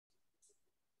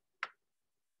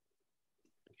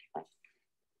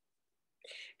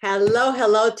Hello,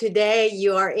 hello. Today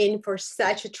you are in for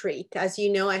such a treat. As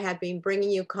you know, I have been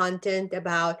bringing you content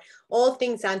about all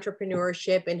things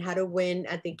entrepreneurship and how to win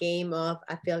at the game of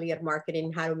affiliate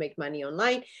marketing, how to make money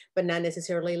online, but not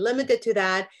necessarily limited to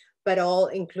that, but all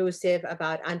inclusive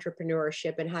about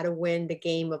entrepreneurship and how to win the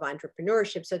game of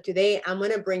entrepreneurship. So today I'm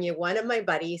going to bring you one of my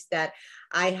buddies that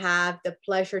I have the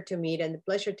pleasure to meet and the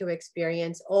pleasure to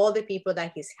experience all the people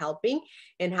that he's helping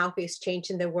and how he's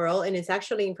changing the world. And it's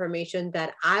actually information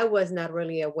that I was not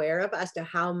really aware of as to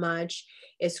how much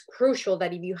is crucial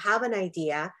that if you have an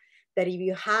idea, that if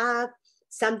you have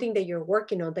something that you're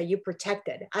working on, that you protect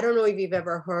it. I don't know if you've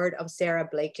ever heard of Sarah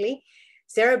Blakely.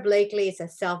 Sarah Blakely is a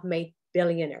self-made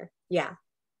billionaire. Yeah,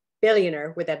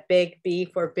 billionaire with a big B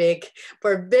for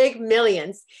big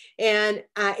millions. And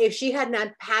if she had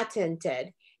not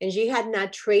patented and she had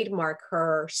not trademarked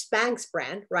her Spanx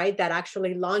brand, right, that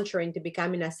actually launched her into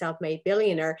becoming a self-made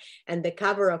billionaire and the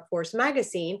cover of Forbes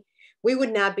magazine, we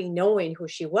would not be knowing who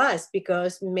she was,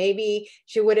 because maybe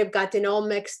she would have gotten all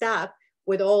mixed up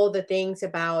with all the things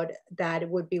about that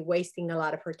would be wasting a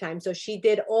lot of her time. So she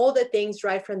did all the things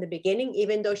right from the beginning,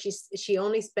 even though she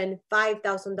only spent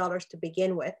 $5,000 to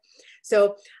begin with.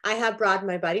 So I have brought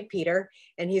my buddy Peter,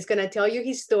 and he's going to tell you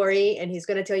his story, and he's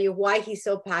going to tell you why he's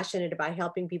so passionate about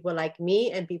helping people like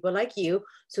me and people like you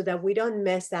so that we don't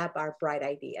mess up our bright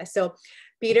idea. So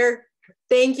Peter,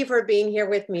 thank you for being here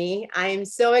with me. I am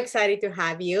so excited to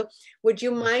have you. Would you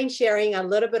mind sharing a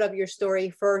little bit of your story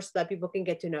first so that people can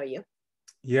get to know you?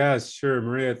 Yeah, sure.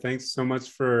 Maria, thanks so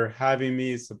much for having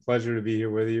me. It's a pleasure to be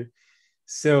here with you.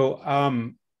 So,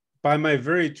 by my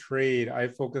very trade, I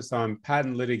focus on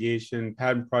patent litigation,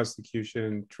 patent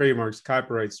prosecution, trademarks,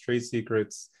 copyrights, trade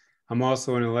secrets. I'm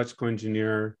also an electrical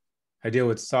engineer. I deal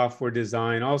with software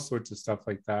design, all sorts of stuff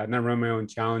like that. And I run my own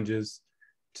challenges,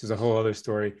 which is a whole other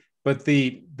story. But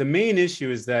the main issue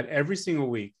is that every single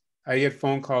week, I get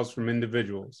phone calls from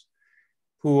individuals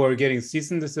who are getting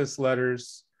cease and desist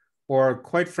letters, or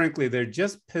quite frankly, they're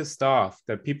just pissed off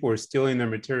that people are stealing their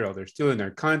material. They're stealing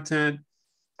their content.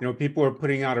 You know, people are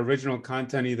putting out original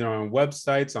content either on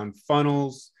websites, on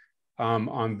funnels,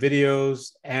 on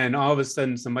videos, and all of a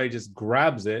sudden somebody just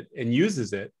grabs it and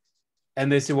uses it. And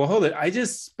they say, well, hold it. I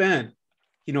just spent,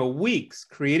 weeks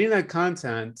creating that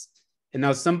content, and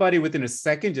now somebody within a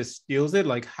second just steals it.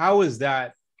 Like, how is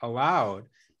that allowed?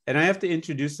 And I have to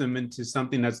introduce them into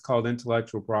something that's called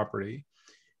intellectual property.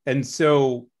 And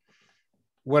so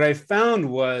what I found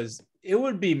was it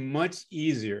would be much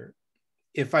easier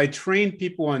if I trained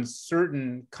people on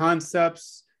certain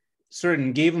concepts,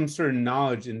 gave them certain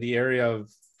knowledge in the area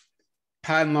of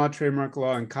patent law, trademark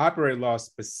law, and copyright law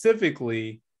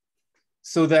specifically,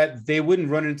 so that they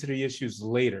wouldn't run into the issues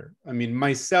later. I mean,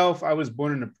 myself, I was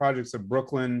born in the projects of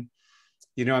Brooklyn.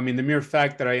 The mere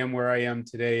fact that I am where I am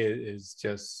today is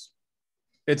just,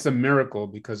 it's a miracle,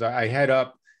 because I head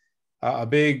up a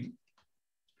big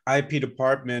IP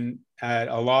department at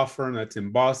a law firm that's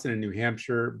in Boston and New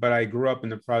Hampshire, but I grew up in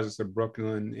the projects of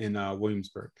Brooklyn in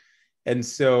Williamsburg. And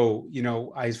so,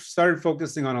 I started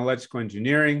focusing on electrical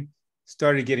engineering,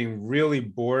 started getting really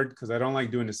bored because I don't like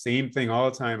doing the same thing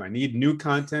all the time. I need new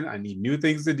content. I need new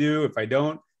things to do. If I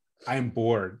don't, I'm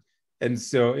bored. And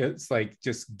so it's like,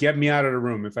 just get me out of the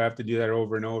room if I have to do that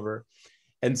over and over.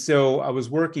 And so I was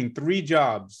working 3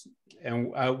 jobs,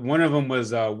 and one of them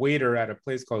was a waiter at a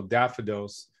place called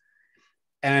Daffodils.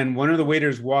 And one of the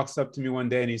waiters walks up to me one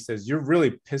day and he says, "You're really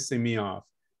pissing me off."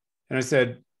 And I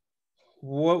said,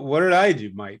 what did I do,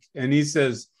 Mike? And he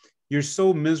says, "You're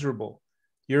so miserable.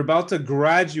 You're about to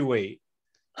graduate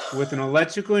with an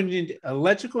electrical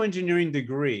engineering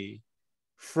degree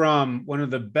from one of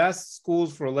the best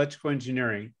schools for electrical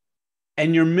engineering,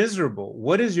 and you're miserable.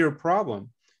 What is your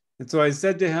problem?" And so I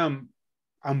said to him,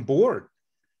 "I'm bored.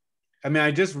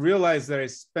 I just realized that I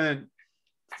spent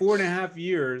 4.5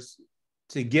 years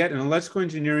to get an electrical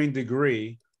engineering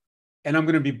degree, and I'm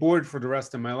going to be bored for the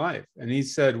rest of my life." And he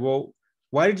said, "Well,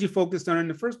 why did you focus on it in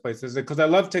the first place?" I said, "Because I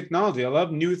love technology. I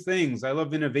love new things. I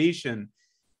love innovation."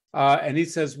 And he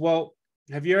says, "Well,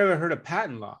 have you ever heard of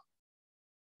patent law?"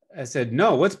 I said,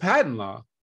 "No, what's patent law?"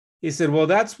 He said, "Well,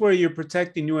 that's where you're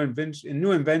protecting new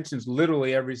inventions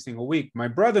literally every single week. My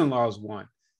brother-in-law is one.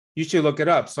 You should look it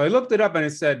up." So I looked it up and I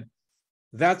said,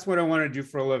 that's what I want to do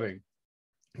for a living.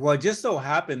 Well, it just so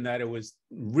happened that it was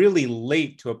really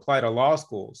late to apply to law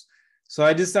schools. So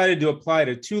I decided to apply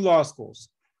to 2 law schools.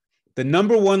 The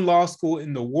number 1 law school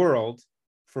in the world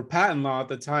for patent law at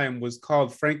the time was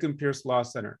called Franklin Pierce Law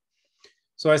Center.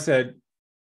 So I said,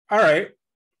 all right,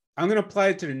 I'm going to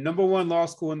apply to the number 1 law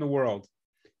school in the world.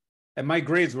 And my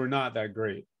grades were not that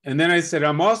great. And then I said,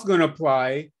 I'm also going to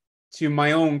apply to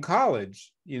my own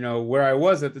college, where I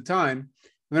was at the time.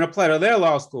 I'm going to apply to their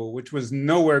law school, which was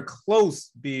nowhere close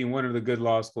being one of the good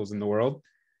law schools in the world.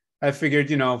 I figured,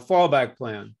 fallback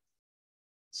plan.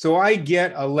 So I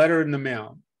get a letter in the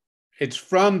mail. It's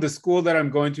from the school that I'm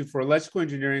going to for electrical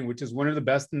engineering, which is one of the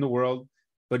best in the world,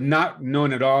 but not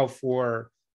known at all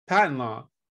for patent law.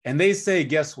 And they say,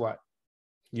 guess what?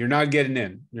 You're not getting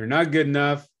in. You're not good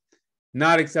enough,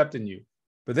 not accepting you.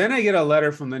 But then I get a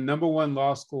letter from the #1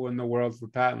 law school in the world for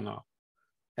patent law.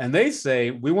 And they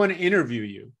say, we want to interview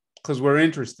you because we're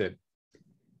interested.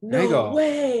 And I No go,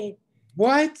 way.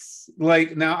 what?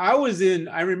 Like, now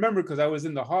I remember because I was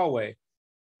in the hallway.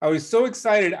 I was so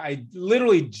excited. I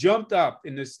literally jumped up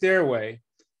in the stairway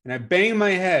and I banged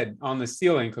my head on the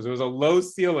ceiling because it was a low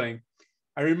ceiling.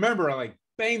 I remember I like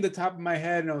banged the top of my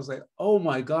head and I was like, oh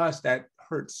my gosh, that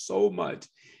hurt so much.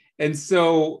 And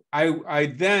so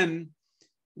I then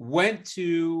went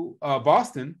to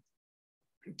Boston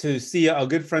to see a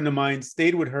good friend of mine,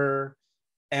 stayed with her,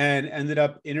 and ended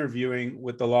up interviewing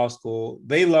with the law school.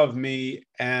 They loved me,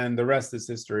 and the rest is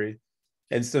history.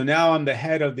 And so now I'm the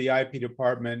head of the IP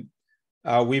department.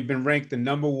 We've been ranked the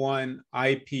 #1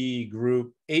 IP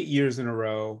group 8 years in a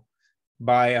row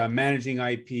by managing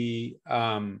IP.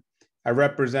 I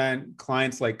represent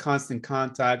clients like Constant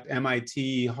Contact,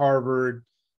 MIT, Harvard,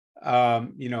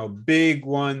 big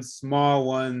ones, small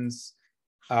ones.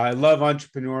 I love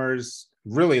entrepreneurs,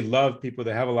 really love people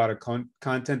that have a lot of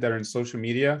content that are in social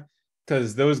media,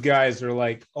 because those guys are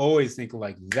like always thinking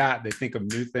like that. They think of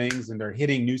new things and they're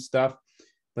hitting new stuff.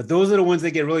 But those are the ones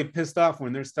that get really pissed off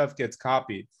when their stuff gets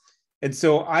copied. And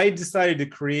so I decided to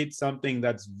create something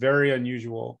that's very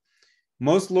unusual.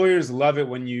 Most lawyers love it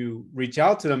when you reach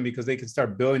out to them because they can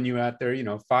start billing you at their,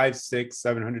 $500, $600,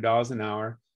 $700 an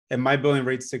hour. And my billing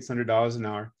rate's $600 an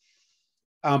hour.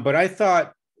 But I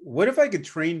thought, what if I could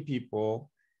train people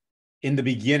in the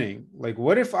beginning? Like,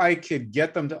 what if I could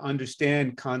get them to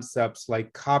understand concepts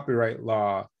like copyright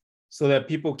law so that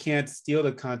people can't steal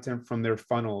the content from their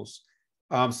funnels,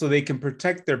 so they can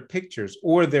protect their pictures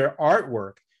or their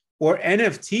artwork or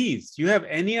NFTs? Do you have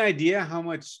any idea how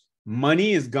much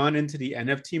money has gone into the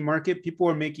NFT market? People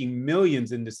are making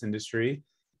millions in this industry.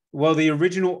 Well, the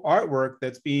original artwork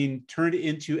that's being turned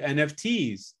into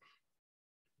NFTs,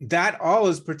 that all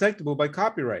is protectable by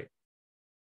copyright.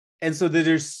 And so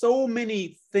there's so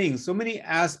many things, so many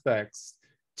aspects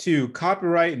to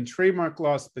copyright and trademark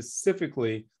law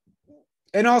specifically,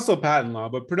 and also patent law,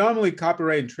 but predominantly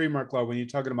copyright and trademark law when you're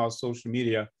talking about social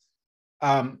media,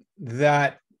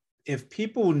 that if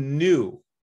people knew,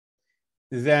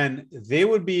 then they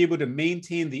would be able to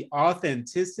maintain the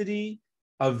authenticity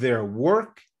of their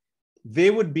work. They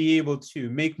would be able to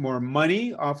make more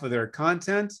money off of their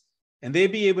content, and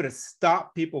they'd be able to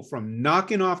stop people from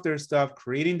knocking off their stuff,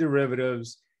 creating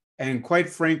derivatives, and quite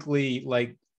frankly,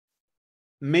 like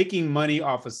making money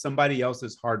off of somebody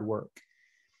else's hard work.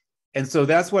 And so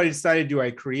that's what I decided to do.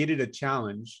 I created a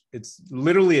challenge. It's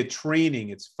literally a training.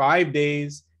 It's 5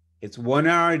 days. It's 1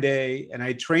 hour a day. And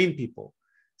I train people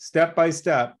step by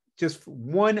step, just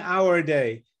 1 hour a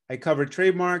day. I cover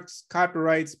trademarks,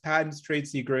 copyrights, patents, trade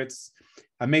secrets.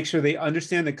 I make sure they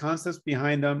understand the concepts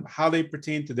behind them, how they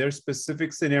pertain to their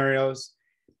specific scenarios,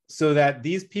 so that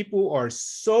these people are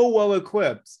so well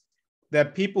equipped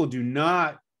that people do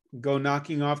not go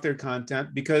knocking off their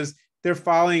content, because they're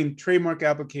filing trademark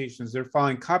applications. They're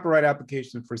filing copyright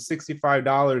applications for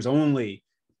 $65 only.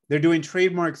 They're doing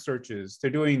trademark searches. They're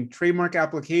doing trademark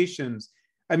applications.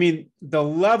 I mean, the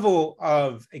level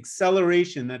of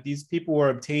acceleration that these people were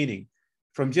obtaining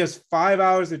from just 5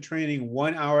 hours of training,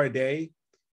 1 hour a day,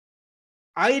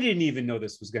 I didn't even know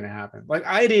this was going to happen. Like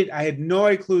I had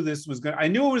no clue this was going to, I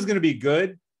knew it was going to be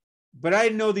good, but I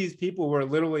didn't know these people were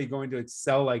literally going to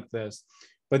excel like this.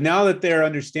 But now that they're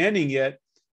understanding it,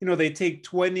 they take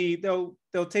 20, they'll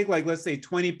take like, let's say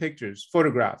 20 pictures,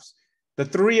 photographs. The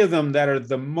 3 of them that are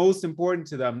the most important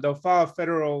to them, they'll file a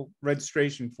federal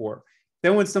registration for.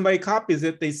 Then when somebody copies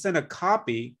it, they send a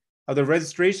copy of the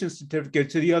registration certificate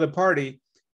to the other party.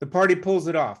 The party pulls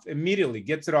it off immediately,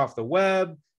 gets it off the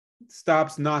web,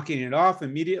 stops knocking it off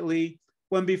immediately.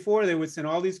 When before they would send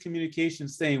all these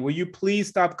communications saying, will you please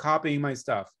stop copying my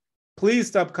stuff? Please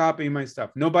stop copying my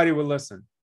stuff. Nobody will listen.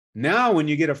 Now, when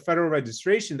you get a federal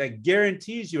registration that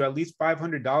guarantees you at least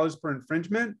 $500 per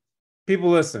infringement, people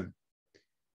listen.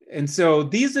 And so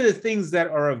these are the things that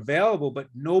are available, but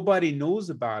nobody knows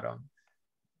about them.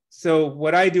 So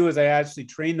what I do is I actually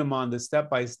train them on the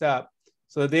step-by-step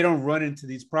so that they don't run into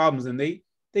these problems, and they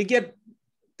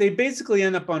basically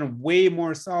end up on a way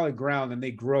more solid ground, and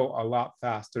they grow a lot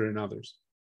faster than others.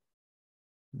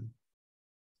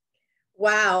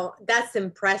 Wow, that's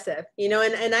impressive.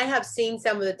 And I have seen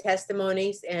some of the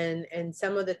testimonies and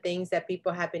some of the things that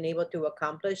people have been able to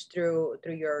accomplish through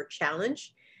your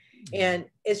challenge. And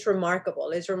it's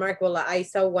remarkable. It's remarkable. I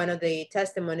saw one of the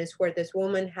testimonies where this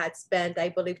woman had spent, I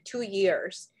believe, 2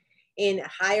 years in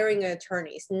hiring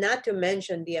attorneys, not to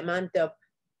mention the amount of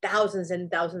thousands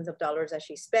and thousands of dollars that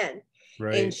she spent. And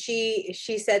Right.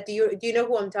 she said, do you know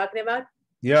who I'm talking about?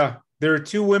 Yeah. There are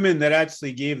two women that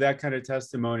actually gave that kind of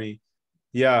testimony.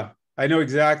 Yeah. I know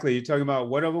exactly. You're talking about,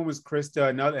 one of them was Krista,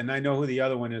 and I know who the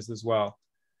other one is as well.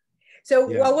 So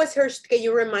Yeah. what was her, can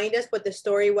you remind us what the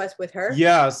story was with her?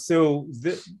 Yeah. So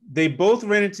they both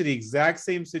ran into the exact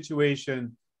same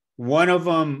situation. One of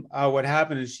them, what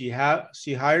happened is she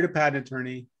hired a patent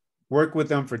attorney, worked with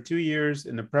them for 2 years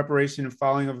in the preparation and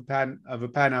filing of a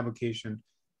patent application.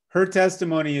 Her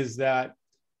testimony is that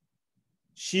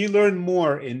she learned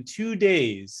more in 2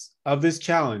 days of this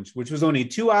challenge, which was only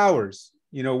 2 hours,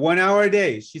 1 hour a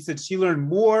day. She said she learned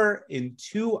more in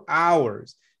 2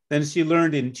 hours than she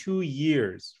learned in 2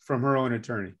 years from her own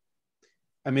attorney.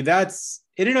 I mean, that's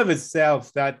in and of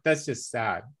itself, that's just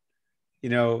sad.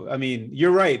 I mean,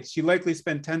 you're right. She likely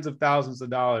spent tens of thousands of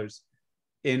dollars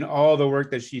in all the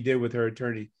work that she did with her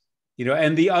attorney,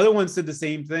 and the other one said the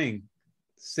same thing,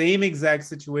 same exact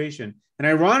situation. And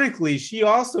ironically, she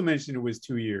also mentioned it was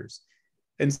 2 years.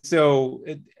 And so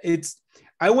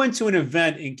I went to an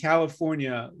event in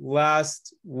California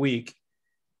last week,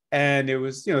 and it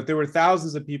was, there were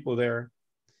thousands of people there.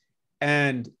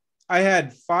 And I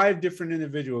had 5 different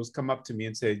individuals come up to me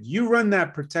and said, "You run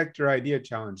that Protect Your Idea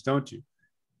Challenge, don't you?"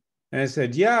 And I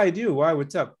said, "Yeah, I do. Why?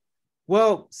 What's up?"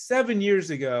 "Well, 7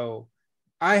 years ago,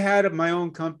 I had my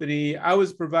own company. I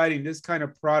was providing this kind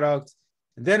of product.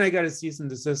 And then I got a cease and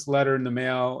desist letter in the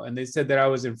mail, and they said that I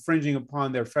was infringing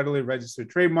upon their federally registered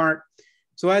trademark.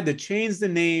 So I had to change the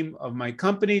name of my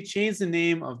company, change the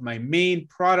name of my main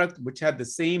product, which had the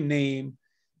same name,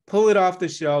 pull it off the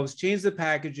shelves, change the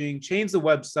packaging, change the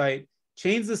website,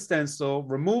 change the stencil,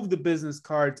 remove the business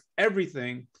cards,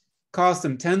 everything. Cost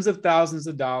them tens of thousands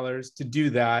of dollars to do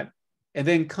that, and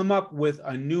then come up with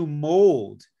a new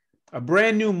mold, a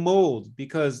brand new mold,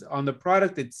 because on the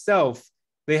product itself,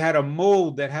 they had a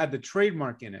mold that had the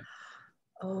trademark in it."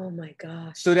 Oh my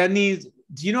gosh. So that needs,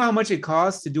 do you know how much it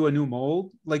costs to do a new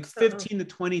mold? Like $15,000 to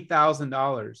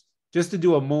 $20,000 just to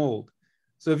do a mold.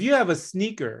 So if you have a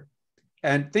sneaker,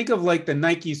 and think of like the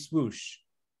Nike swoosh.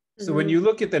 So when you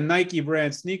look at the Nike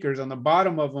brand sneakers, on the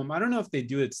bottom of them, I don't know if they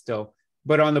do it still,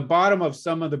 but on the bottom of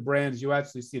some of the brands, you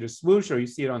actually see the swoosh, or you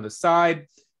see it on the side.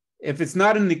 If it's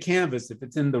not in the canvas, if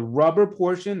it's in the rubber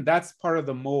portion, that's part of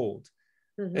the mold.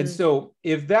 And so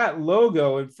if that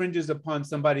logo infringes upon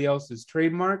somebody else's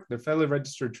trademark, their federally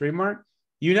registered trademark,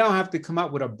 you now have to come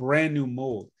up with a brand new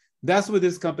mold. That's what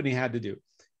this company had to do.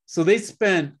 So they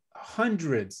spent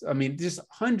hundreds, I mean, just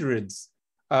hundreds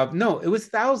of, no, it was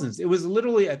thousands. It was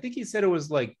literally, I think he said it was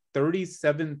like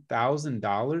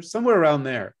 $37,000, somewhere around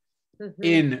there,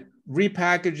 in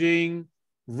repackaging,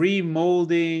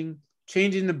 remolding,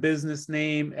 changing the business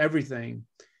name, everything.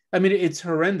 I mean, it's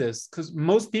horrendous, because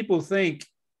most people think,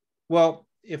 well,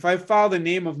 if I file the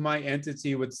name of my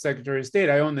entity with the Secretary of State,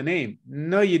 I own the name.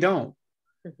 No, you don't.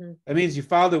 That means you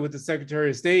filed it with the Secretary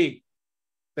of State.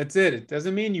 That's it. It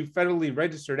doesn't mean you federally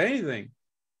registered anything.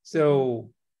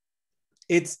 So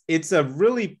it's a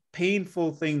really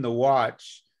painful thing to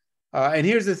watch. And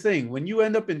here's the thing. When you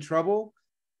end up in trouble,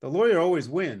 the lawyer always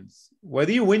wins.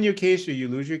 Whether you win your case or you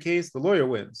lose your case, the lawyer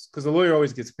wins, because the lawyer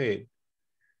always gets paid.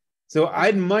 So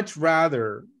I'd much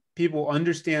rather people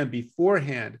understand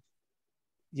beforehand,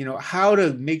 how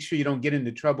to make sure you don't get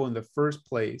into trouble in the first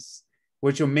place,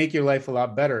 which will make your life a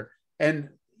lot better. And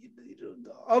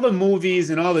all the movies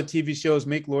and all the TV shows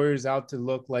make lawyers out to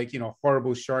look like,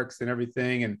 horrible sharks and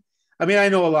everything. And I mean, I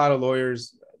know a lot of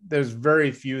lawyers. There's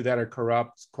very few that are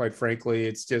corrupt, quite frankly.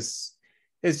 It's just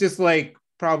like,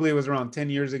 probably it was around 10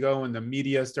 years ago when the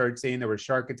media started saying there were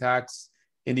shark attacks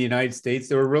in the United States.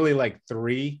 There were really like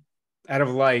 3 out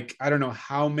of like, I don't know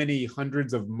how many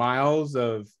hundreds of miles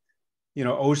of,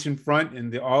 ocean front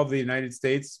in all of the United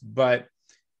States. But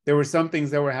there were some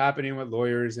things that were happening with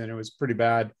lawyers, and it was pretty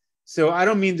bad. So I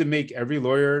don't mean to make every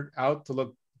lawyer out to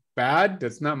look bad.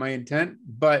 That's not my intent.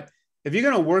 But if you're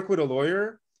going to work with a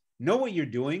lawyer, know what you're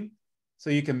doing so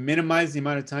you can minimize the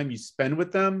amount of time you spend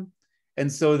with them. And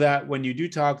so that when you do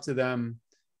talk to them,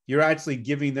 you're actually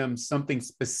giving them something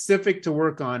specific to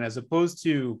work on, as opposed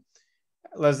to,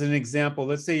 as an example,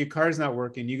 let's say your car's not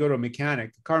working. You go to a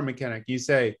car mechanic, you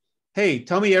say, "Hey,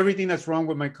 tell me everything that's wrong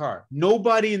with my car."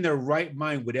 Nobody in their right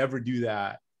mind would ever do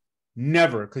that.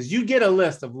 Never. Because you get a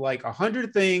list of like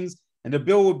 100 things and the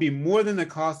bill will be more than the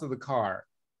cost of the car.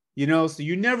 You know, so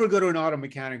you never go to an auto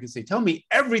mechanic and say, tell me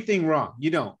everything wrong.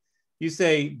 You don't. You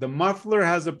say, the muffler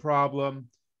has a problem.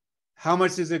 How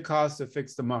much does it cost to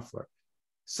fix the muffler?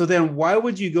 So then why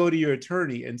would you go to your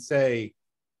attorney and say,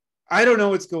 I don't know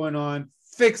what's going on,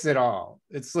 fix it all?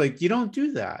 It's like, you don't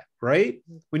do that, right?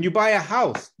 When you buy a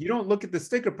house, you don't look at the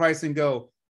sticker price and go,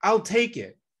 I'll take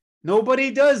it. Nobody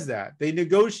does that. They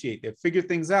negotiate, they figure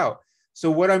things out.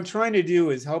 So what I'm trying to do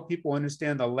is help people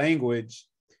understand the language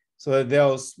so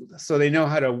that they know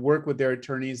how to work with their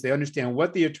attorneys. They understand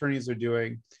what the attorneys are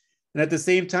doing. And at the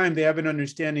same time, they have an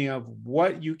understanding of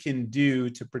what you can do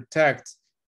to protect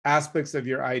aspects of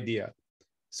your idea.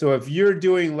 So if you're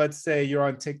doing, let's say you're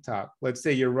on TikTok, let's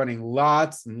say you're running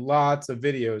lots and lots of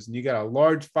videos and you got a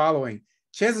large following,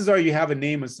 chances are you have a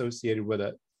name associated with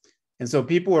it. And so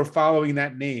people are following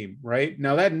that name, right?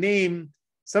 Now that name,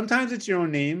 sometimes it's your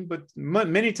own name, but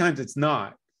many times it's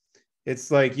not.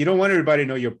 It's like, you don't want everybody to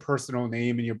know your personal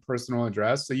name and your personal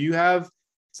address. So you have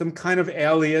some kind of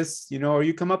alias, you know, or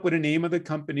you come up with a name of the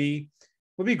company. It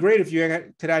would be great if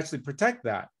you could actually protect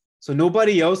that. So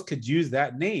nobody else could use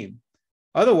that name.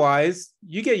 Otherwise,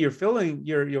 you get your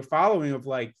following of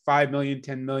like 5 million,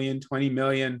 10 million, 20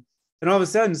 million. And all of a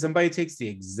sudden somebody takes the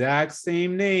exact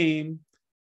same name.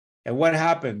 And what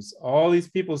happens? All these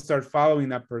people start following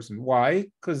that person. Why?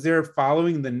 Because they're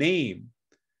following the name.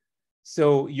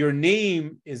 So your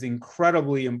name is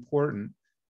incredibly important.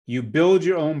 You build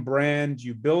your own brand,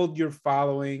 you build your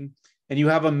following, and you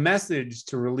have a message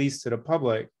to release to the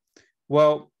public.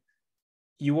 Well,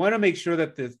 you want to make sure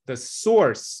that the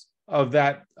source of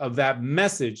that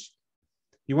message,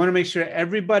 you want to make sure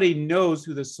everybody knows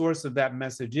who the source of that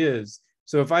message is.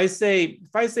 So if I say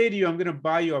to you, I'm going to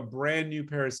buy you a brand new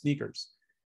pair of sneakers,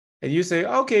 and you say,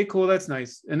 okay, cool, that's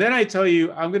nice. And then I tell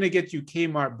you, I'm going to get you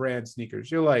Kmart brand sneakers.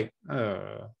 You're like,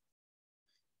 all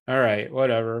right,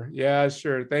 whatever. Yeah,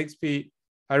 sure. Thanks, Pete.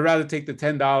 I'd rather take the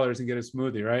 $10 and get a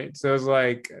smoothie, right? So it's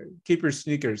like, keep your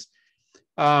sneakers.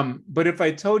 But if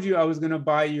I told you I was going to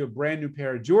buy you a brand new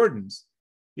pair of Jordans,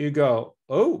 you go,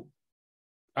 oh,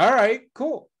 all right,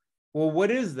 cool. Well, what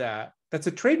is that? That's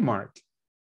a trademark.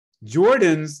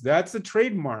 Jordans, that's a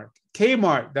trademark.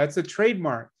 Kmart, that's a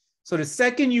trademark. So the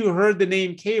second you heard the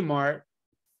name Kmart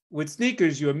with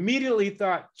sneakers, you immediately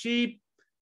thought cheap,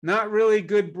 not really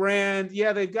good brand.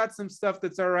 Yeah, they've got some stuff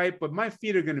that's all right, but my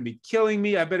feet are going to be killing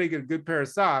me. I better get a good pair of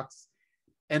socks.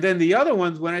 And then the other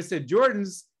ones, when I said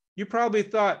Jordans, you probably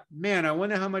thought, man, I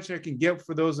wonder how much I can get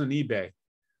for those on eBay.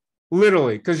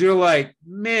 Literally, because you're like,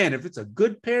 man, if it's a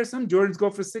good pair, some Jordans go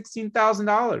for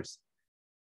 $16,000.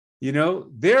 You know,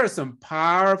 there are some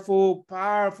powerful,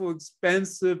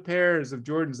 expensive pairs of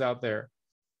Jordans out there.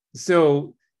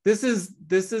 So this is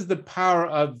the power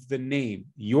of the name,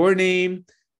 your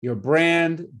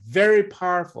brand, very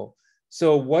powerful.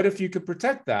 So what if you could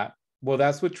protect that? Well,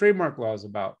 that's what trademark law is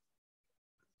about.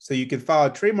 So you can file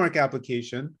a trademark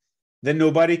application, then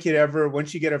nobody could ever,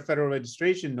 once you get a federal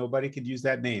registration, nobody could use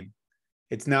that name.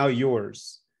 It's now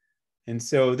yours. And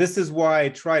so this is why I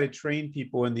try to train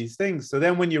people in these things. So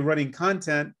then when you're running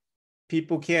content,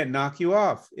 people can't knock you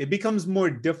off. It becomes more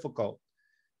difficult.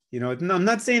 You know, I'm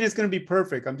not saying it's going to be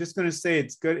perfect. I'm just going to say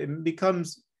it's good. It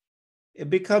becomes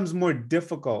more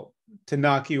difficult to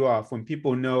knock you off when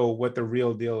people know what the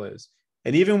real deal is.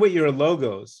 And even with your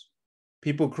logos,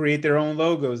 people create their own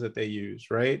logos that they use,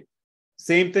 right?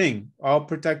 Same thing, all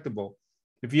protectable.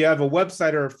 If you have a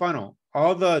website or a funnel,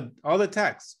 all the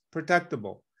text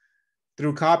protectable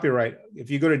through copyright. If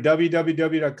you go to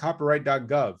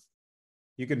www.copyright.gov,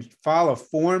 you can file a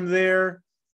form there.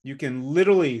 You can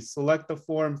literally select the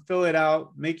form, fill it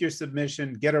out, make your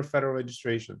submission, get a federal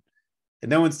registration.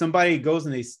 And then when somebody goes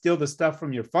and they steal the stuff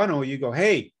from your funnel, you go,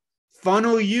 hey,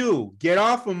 funnel you, get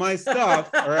off of my stuff,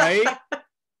 all right?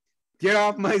 Get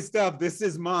off my stuff. This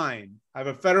is mine. I have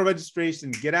a federal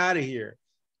registration. Get out of here.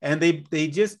 And they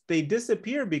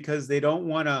disappear because they don't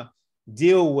want to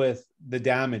deal with the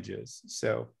damages.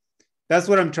 So that's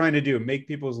what I'm trying to do, make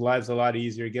people's lives a lot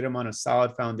easier, get them on a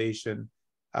solid foundation.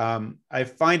 I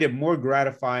find it more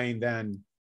gratifying than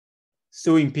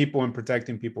suing people and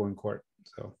protecting people in court.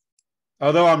 So,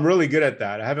 although I'm really good at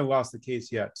that, I haven't lost the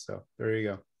case yet. So there you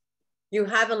go. You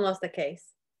haven't lost the case?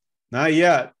 Not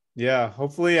yet. Yeah.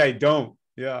 Hopefully I don't.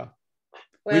 Yeah.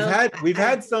 Well, we've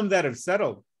had some that have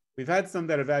settled. We've had some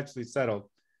that have actually settled,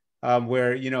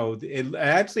 where, you know, it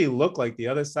actually looked like the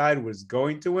other side was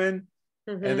going to win.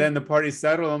 Mm-hmm. And then the party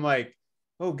settled. I'm like,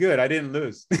 oh, good. I didn't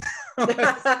lose.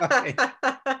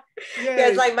 Yeah,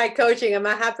 it's like my coaching. I'm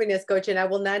a happiness coach, and I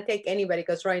will not take anybody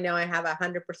because right now I have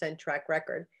 100% track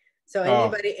record. So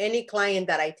anybody, any client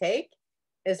that I take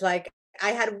is like,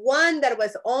 I had one that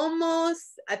was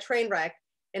almost a train wreck,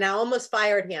 and I almost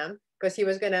fired him because he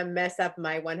was going to mess up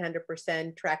my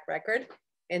 100% track record.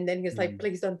 And then he's like,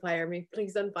 please don't fire me.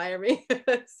 Please don't fire me.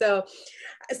 so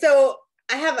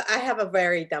I have a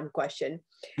very dumb question.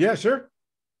 Yeah, sure.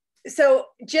 So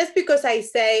just because I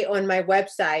say on my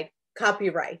website,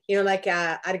 copyright, like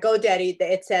at GoDaddy,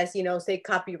 it says, say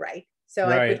copyright. So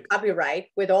I put copyright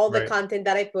with all the content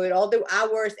that I put, all the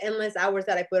hours, endless hours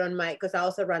that I put on because I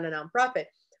also run a nonprofit.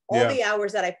 All the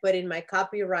hours that I put in my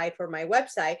copyright for my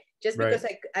website, just because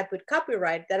I put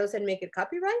copyright, that doesn't make it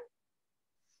copyright?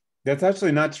 That's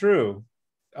actually not true.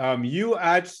 You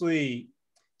actually,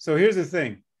 so here's the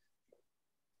thing.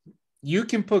 You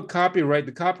can put copyright,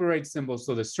 the copyright symbol,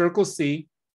 so the circle C,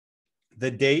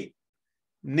 the date,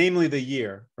 namely the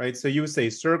year, right? So you would say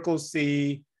circle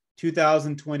C,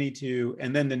 2022,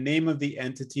 and then the name of the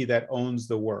entity that owns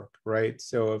the work, right?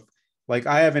 So if, like,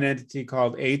 I have an entity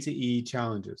called A to E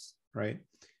Challenges, right?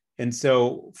 And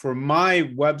so for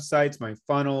my websites, my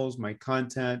funnels, my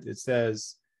content, it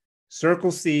says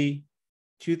Circle C,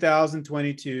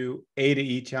 2022, A to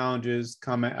E Challenges,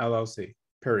 LLC,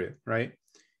 period, right?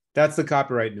 That's the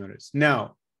copyright notice.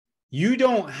 Now, you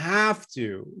don't have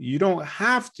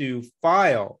to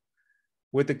file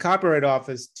with the Copyright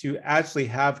Office to actually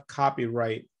have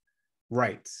copyright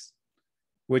rights,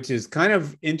 which is kind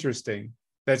of interesting.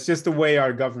 That's just the way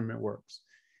our government works.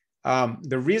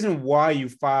 The reason why you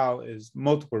file is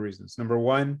multiple reasons. Number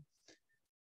one,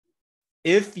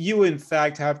 if you in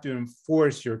fact have to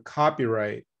enforce your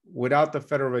copyright without the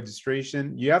federal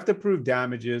registration, you have to prove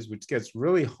damages, which gets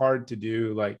really hard to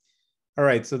do. Like, all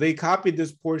right, so they copied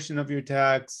this portion of your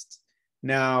text.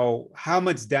 Now, how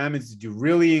much damage did you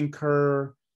really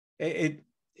incur? It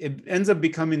ends up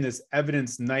becoming this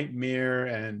evidence nightmare,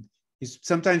 and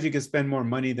sometimes you can spend more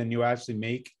money than you actually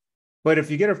make. But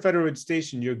if you get a federal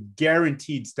registration, you're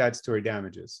guaranteed statutory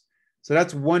damages. So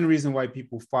that's one reason why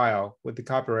people file with the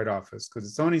Copyright Office, because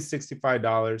it's only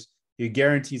 $65. You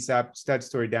guarantee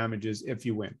statutory damages if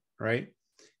you win, right?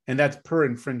 And that's per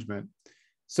infringement.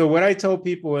 So what I tell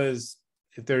people is,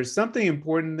 if there's something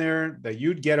important there that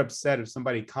you'd get upset if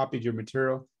somebody copied your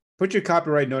material, put your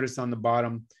copyright notice on the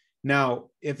bottom. Now,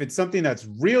 if it's something that's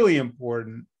really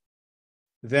important,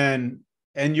 then,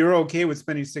 and you're okay with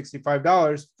spending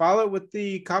 $65, file it with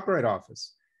the Copyright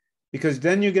Office, because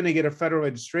then you're going to get a federal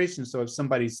registration. So if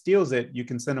somebody steals it, you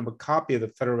can send them a copy of the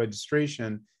federal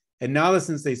registration. And now that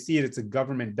since they see it, it's a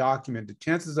government document, the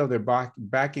chances of their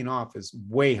backing off is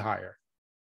way higher,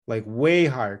 like way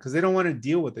higher, because they don't want to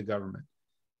deal with the government.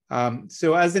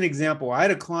 So as an example, I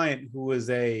had a client who was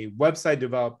a website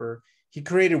developer. He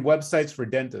created websites for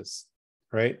dentists,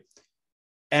 right?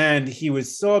 And he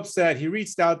was so upset. He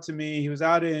reached out to me. He was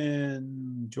out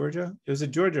in Georgia. It was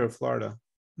in Georgia or Florida.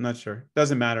 I'm not sure.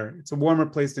 Doesn't matter. It's a warmer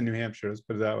place than New Hampshire. Let's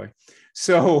put it that way.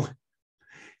 So,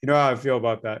 you know how I feel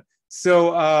about that.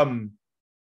 So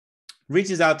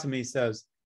reaches out to me, says,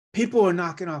 people are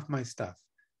knocking off my stuff.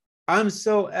 I'm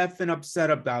so effing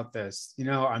upset about this.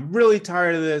 I'm really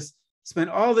tired of this. Spent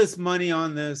all this money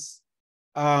on this.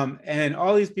 And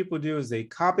all these people do is they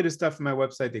copy the stuff from my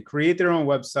website. They create their own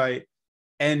website.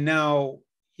 And now,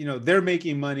 they're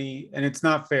making money and it's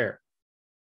not fair.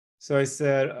 So I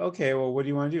said, okay, well, what do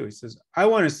you want to do? He says, I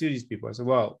want to sue these people. I said,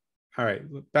 well, all right,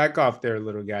 back off there,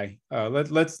 little guy.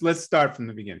 Let's start from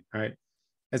the beginning. All right.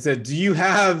 I said, do you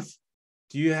have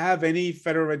any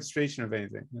federal registration of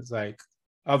anything? It's like,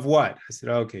 of what? I said,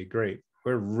 okay, great.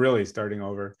 We're really starting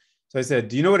over. So I said,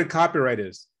 do you know what a copyright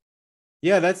is?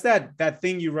 Yeah, that's that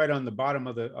thing you write on the bottom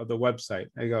of the website.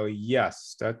 I go,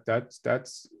 yes,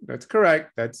 that's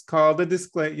correct. That's called a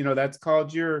display. That's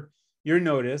called your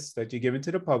notice that you give it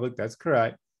to the public. That's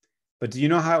correct. But do you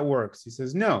know how it works? He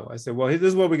says, no. I said, well, this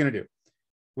is what we're going to do.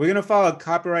 We're going to file a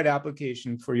copyright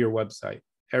application for your website,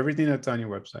 everything that's on your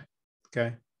website.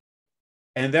 Okay.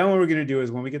 And then what we're going to do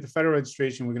is when we get the federal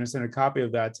registration, we're going to send a copy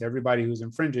of that to everybody who's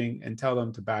infringing and tell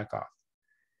them to back off.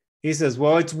 He says,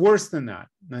 well, it's worse than that.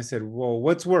 And I said, well,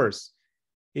 what's worse?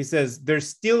 He says, they're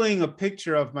stealing a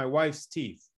picture of my wife's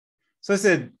teeth. So I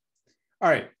said, all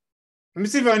right, let me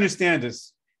see if I understand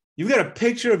this. You've got a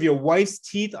picture of your wife's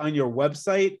teeth on your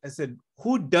website? I said,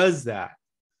 who does that?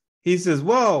 He says,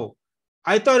 whoa,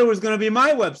 I thought it was going to be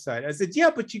my website. I said,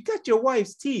 yeah, but you got your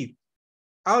wife's teeth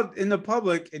out in the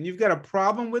public and you've got a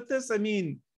problem with this? I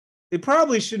mean, it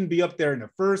probably shouldn't be up there in the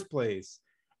first place.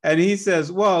 And he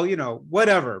says, well,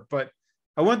 whatever, but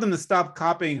I want them to stop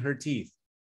copying her teeth.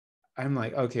 I'm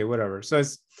like, okay, whatever. So I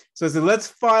said, let's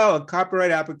file a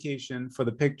copyright application for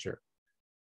the picture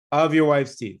of your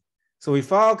wife's teeth. So we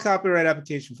filed a copyright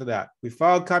application for that. We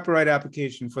filed a copyright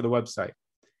application for the website.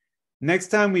 Next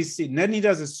time we see, and then he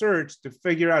does a search to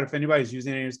figure out if anybody's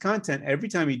using any of his content. Every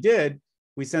time he did,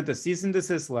 we sent a cease and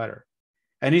desist letter.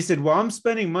 And he said, well, I'm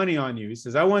spending money on you. He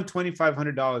says, I want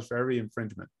 $2,500 for every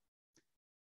infringement.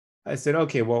 I said,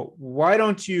 okay, well, why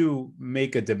don't you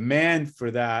make a demand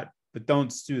for that, but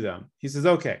don't sue them? He says,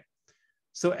 okay.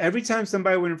 So every time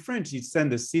somebody would infringe, he'd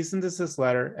send a cease and desist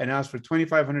letter and ask for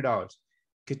 $2,500.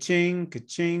 Ka-ching,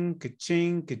 ka-ching,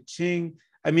 ka-ching, ka-ching.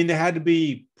 I mean, there had to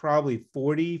be probably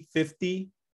 40, 50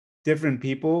 different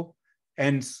people.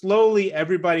 And slowly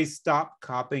everybody stopped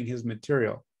copying his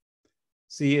material.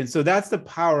 See, and so that's the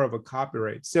power of a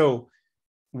copyright. So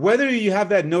whether you have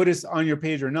that notice on your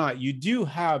page or not, you do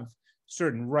have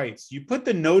certain rights. You put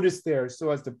the notice there so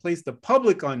as to place the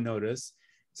public on notice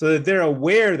so that they're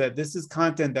aware that this is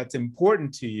content that's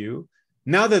important to you.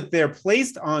 Now that they're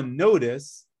placed on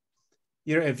notice,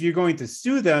 you know, if you're going to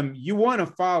sue them, you want to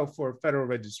file for federal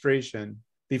registration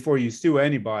before you sue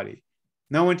anybody.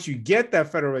 Now, once you get that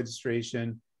federal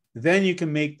registration, then you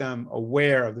can make them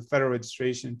aware of the federal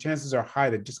registration. Chances are high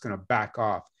they're just going to back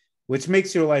off, which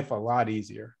makes your life a lot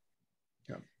easier.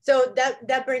 Yeah. So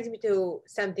that brings me to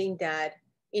something that,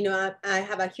 you know, I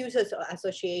have a huge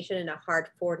association and a heart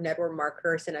for network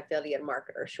marketers and affiliate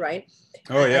marketers, right?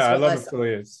 Oh yeah, I love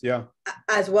affiliates. Yeah.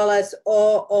 As well as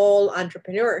all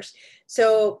entrepreneurs.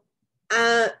 So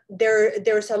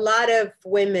there's a lot of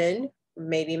women,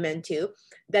 maybe men too,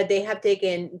 that they have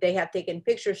taken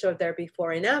pictures of their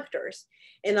before and afters,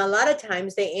 and a lot of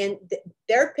times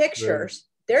their pictures. Right.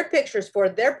 Their pictures for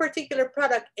their particular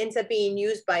product ends up being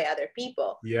used by other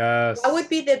people. Yes. What would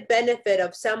be the benefit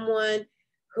of someone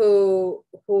who,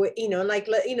 you know, like,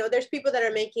 you know, there's people that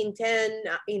are making 10,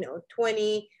 you know,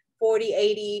 20, 40,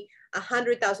 80,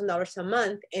 $100,000 a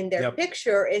month, and their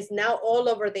picture is now all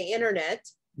over the internet.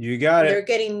 You got it. They're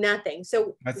getting nothing.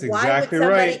 So that's why exactly would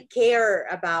somebody right. care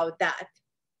about that?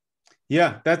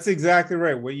 Yeah, that's exactly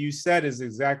right. What you said is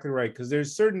exactly right, because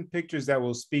there's certain pictures that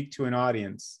will speak to an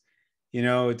audience. You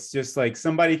know, it's just like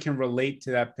somebody can relate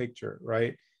to that picture,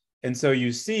 right? And so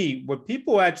you see what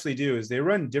people actually do is they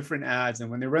run different ads.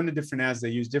 And when they run the different ads, they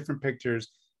use different pictures.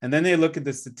 And then they look at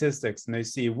the statistics and they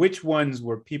see which ones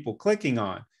were people clicking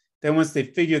on. Then once they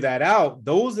figure that out,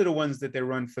 those are the ones that they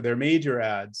run for their major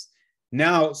ads.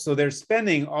 Now, so they're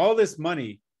spending all this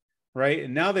money, right?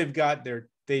 And now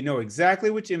they know exactly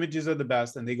which images are the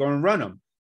best and they go and run them.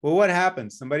 Well, what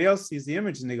happens? Somebody else sees the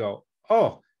image and they go,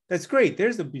 oh, that's great.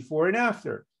 There's the before and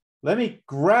after. Let me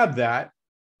grab that.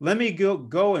 Let me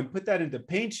go and put that into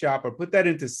Paint Shop or put that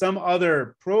into some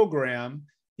other program,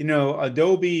 you know,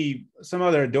 Adobe, some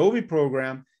other Adobe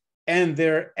program, and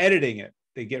they're editing it.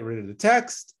 They get rid of the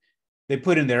text. They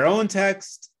put in their own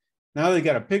text. Now they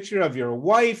got a picture of your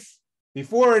wife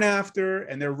before and after,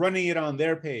 and they're running it on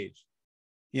their page,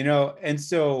 you know? And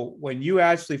so when you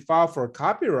actually file for a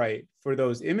copyright for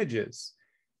those images,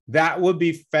 that would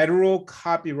be federal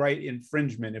copyright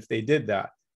infringement if they did that.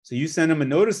 So you send them a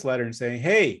notice letter and say,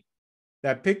 hey,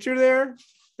 that picture there,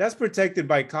 that's protected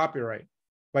by copyright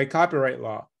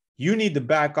law. You need to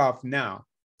back off now,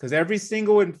 because every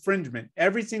single infringement,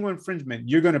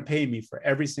 you're going to pay me for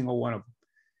every single one of them.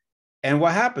 And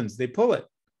what happens? They pull it.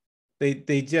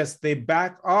 They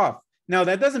back off. Now,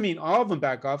 that doesn't mean all of them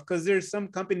back off, because there's some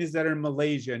companies that are in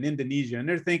Malaysia and Indonesia, and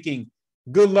they're thinking,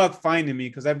 good luck finding me,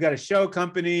 because I've got a shell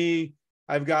company.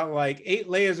 I've got like 8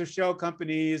 layers of shell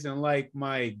companies, and like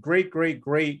my great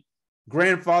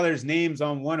grandfather's name's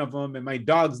on one of them and my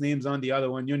dog's name's on the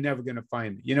other one. You're never going to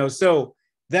find me, you know? So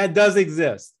that does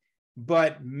exist,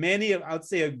 but I'd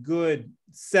say a good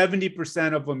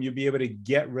 70% of them you'll be able to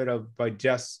get rid of by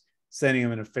just sending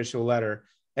them an official letter.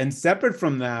 And separate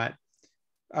from that,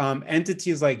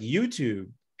 entities like YouTube,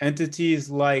 entities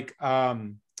like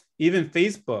even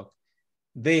Facebook,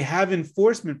 they have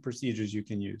enforcement procedures you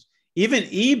can use. Even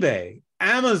eBay,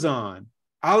 Amazon,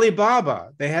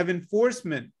 Alibaba, they have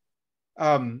enforcement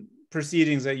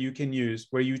proceedings that you can use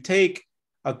where you take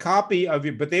a copy of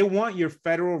your, but they want your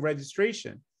federal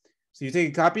registration. So you take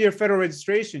a copy of your federal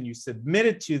registration, you submit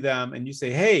it to them, and you say,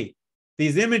 hey,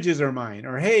 these images are mine,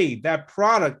 or hey, that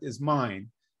product is mine,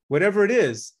 whatever it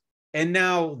is. And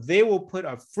now they will put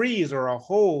a freeze or a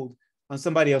hold on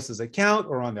somebody else's account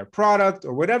or on their product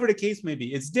or whatever the case may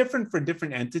be. It's different for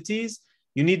different entities.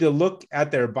 You need to look at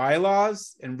their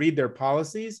bylaws and read their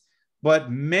policies,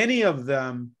 but many of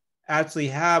them actually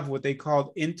have what they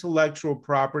call intellectual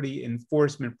property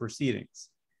enforcement proceedings.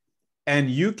 And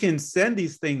you can send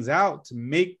these things out to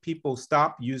make people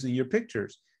stop using your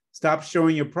pictures, stop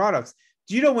showing your products.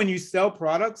 Do you know when you sell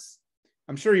products,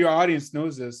 I'm sure your audience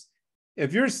knows this,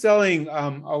 if you're selling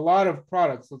a lot of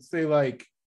products, let's say like,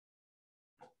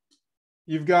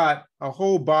 you've got a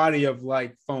whole body of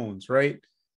like phones, right?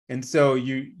 And so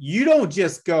you don't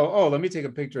just go, oh, let me take a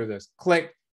picture of this,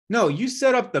 click. No, you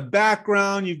set up the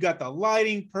background, you've got the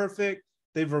lighting perfect,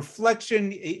 the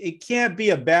reflection, it can't be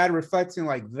a bad reflection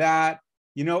like that,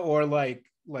 or like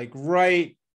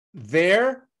right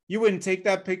there. You wouldn't take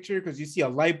that picture because you see a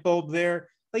light bulb there.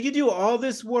 Like you do all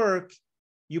this work,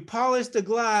 you polish the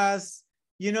glass,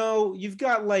 you've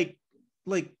got like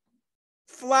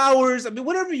flowers. I mean,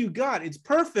 whatever you got, it's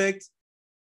perfect.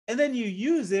 And then you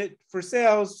use it for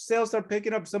sales. Sales start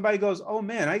picking up. Somebody goes, oh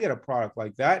man, I get a product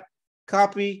like that.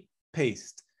 Copy,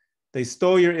 paste. They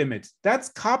stole your image. That's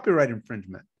copyright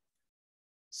infringement.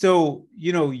 So,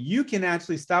 you can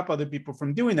actually stop other people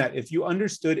from doing that if you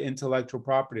understood intellectual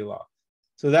property law.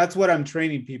 So that's what I'm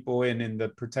training people in the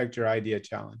Protect Your Idea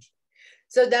Challenge.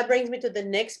 So that brings me to the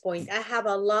next point. I have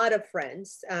a lot of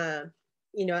friends. As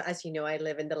you know, I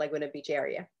live in the Laguna Beach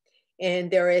area.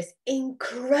 And there is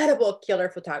incredible killer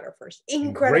photographers.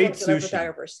 Incredible killer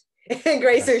photographers. And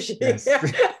great sushi. Yes.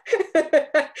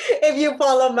 If you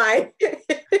follow mine.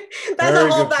 That's a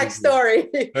whole backstory.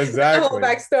 Exactly. That's a whole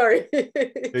backstory.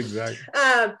 Exactly.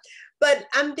 But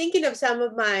I'm thinking of some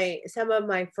of my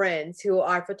friends who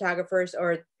are photographers,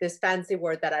 or this fancy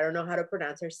word that I don't know how to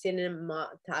pronounce, or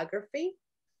cinematography.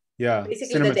 Yeah,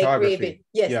 basically that they created.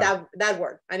 Yes, that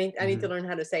word. I need to learn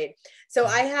how to say it. So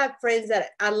I have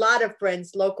a lot of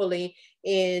friends locally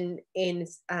in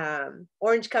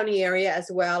Orange County area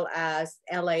as well as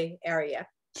LA area.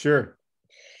 Sure.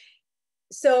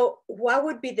 So what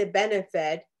would be the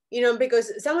benefit?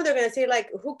 Because some of them are gonna say like,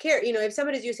 who cares? If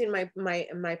somebody's using my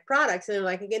products, and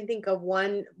like I can think of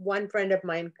one friend of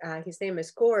mine. His name is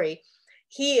Corey.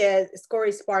 He is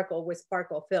Corey Sparkle with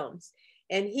Sparkle Films.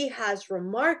 And he has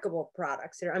remarkable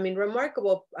products. I mean,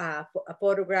 remarkable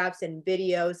photographs and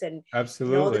videos and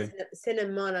absolutely all the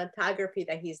cinematography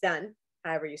that he's done,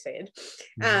 however you say it.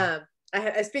 Mm-hmm.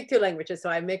 I speak two languages, so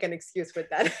I make an excuse with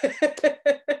that.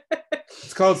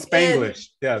 It's called Spanglish.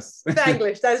 Yes.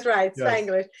 Spanglish, that's right. Yes.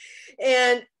 Spanglish.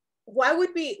 And what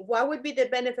would be the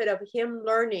benefit of him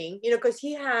learning, because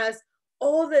he has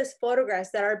all these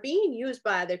photographs that are being used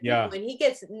by other people, and he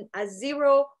gets a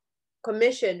zero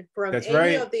commission from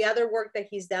any of the other work that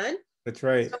he's done. That's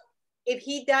right. So if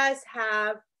he does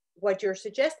have what you're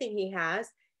suggesting he has,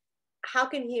 how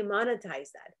can he monetize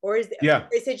that? Or is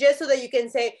it just so that you can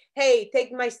say, hey,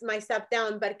 take my stuff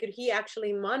down, but could he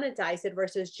actually monetize it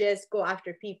versus just go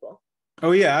after people?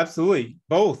 Oh yeah, absolutely.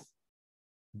 Both.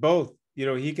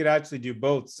 He could actually do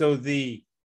both. So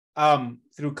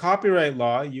through copyright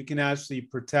law, you can actually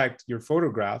protect your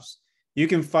photographs. You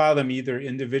can file them either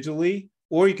individually,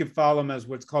 or you can file them as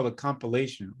what's called a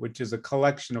compilation, which is a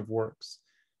collection of works.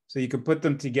 So you can put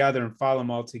them together and file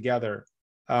them all together.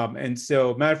 And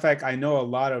so, matter of fact, I know a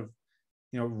lot of,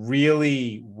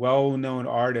 really well-known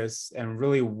artists and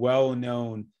really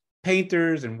well-known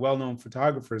painters and well-known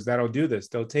photographers that'll do this.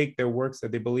 They'll take their works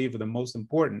that they believe are the most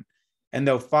important, and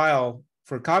they'll file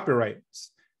for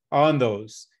copyrights on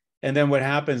those. And then what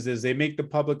happens is they make the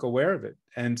public aware of it.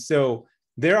 And so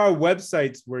there are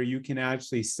websites where you can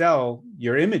actually sell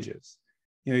your images.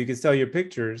 You can sell your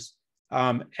pictures,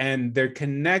 and they're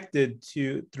connected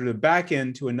through the back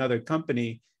end to another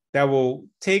company that will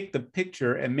take the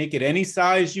picture and make it any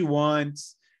size you want,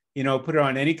 put it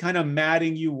on any kind of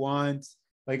matting you want.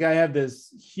 Like I have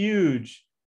this huge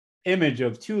image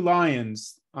of two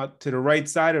lions to the right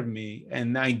side of me,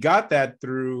 and I got that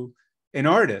through an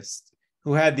artist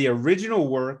who had the original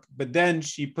work, but then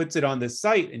she puts it on the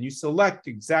site and you select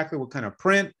exactly what kind of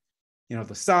print,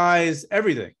 the size,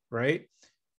 everything, right?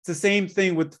 It's the same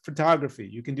thing with photography.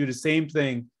 You can do the same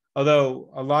thing, although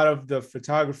a lot of the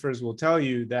photographers will tell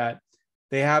you that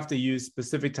they have to use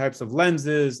specific types of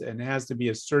lenses and it has to be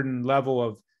a certain level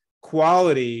of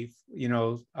quality,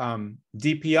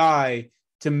 DPI,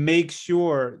 to make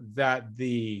sure that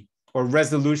or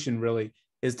resolution really,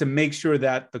 is to make sure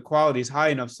that the quality is high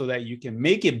enough so that you can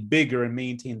make it bigger and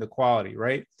maintain the quality,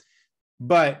 right?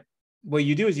 But what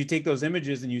you do is you take those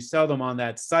images and you sell them on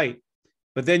that site,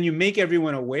 but then you make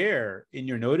everyone aware in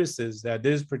your notices that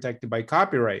this is protected by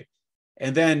copyright.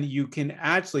 And then you can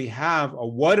actually have a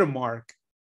watermark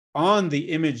on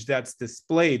the image that's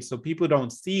displayed so people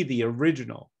don't see the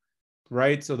original,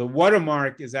 right? So the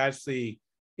watermark is actually,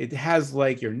 it has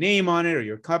like your name on it or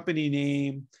your company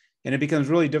name, and it becomes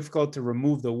really difficult to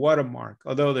remove the watermark,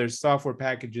 although there's software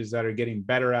packages that are getting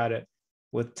better at it.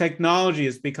 With technology,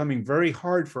 it's becoming very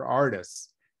hard for artists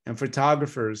and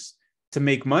photographers to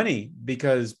make money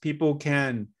because people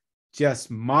can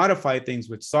just modify things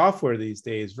with software these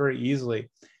days very easily.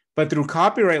 But through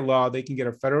copyright law, they can get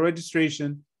a federal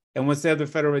registration, And once they have the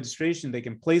federal registration, they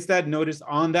can place that notice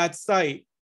on that site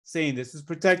saying this is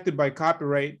protected by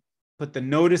copyright, put the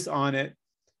notice on it,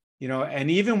 you know, and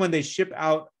even when they ship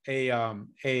out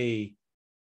a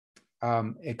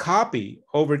copy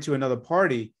over to another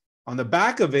party, on the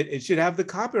back of it, it should have the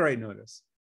copyright notice.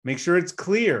 Make sure it's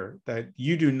clear that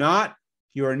you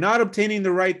are not obtaining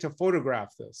the right to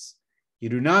photograph this. You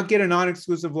do not get a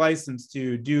non-exclusive license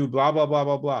to do blah, blah, blah,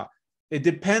 blah, blah. It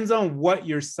depends on what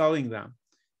you're selling them.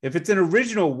 If it's an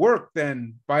original work,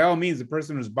 then by all means, the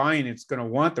person who's buying it's going to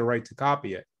want the right to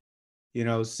copy it, you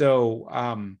know? So,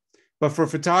 but for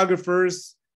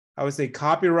photographers, I would say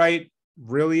copyright,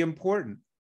 really important.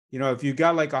 You know, if you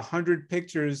got like 100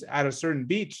 pictures at a certain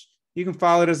beach, you can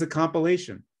file it as a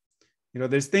compilation. You know,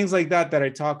 there's things like that that I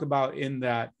talk about in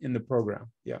the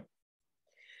program. Yeah.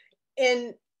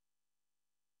 And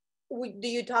do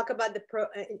you talk about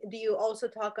do you also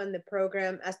talk on the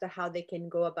program as to how they can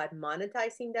go about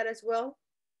monetizing that as well?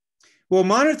 Well,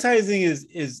 monetizing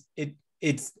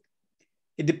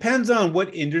it depends on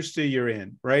what industry you're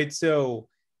in, right? So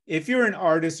if you're an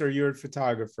artist or you're a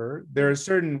photographer, there are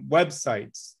certain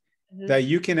websites that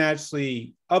you can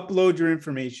actually upload your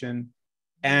information,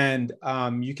 and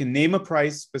you can name a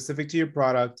price specific to your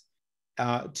product,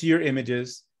 to your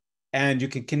images, and you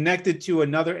can connect it to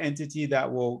another entity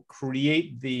that will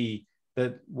create the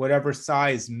whatever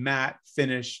size matte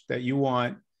finish that you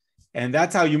want. And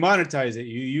that's how you monetize it.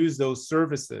 You use those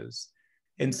services.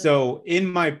 And so in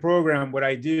my program, what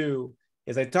I do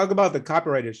is I talk about the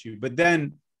copyright issue, but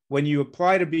then when you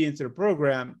apply to be into the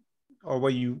program, or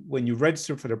when you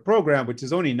register for the program, which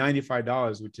is only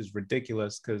 $95, which is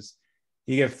ridiculous because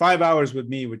you get 5 hours with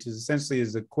me, which is essentially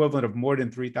is equivalent of more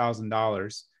than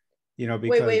 $3,000, you know,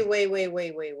 because wait,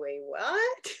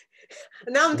 what?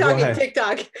 Now I'm talking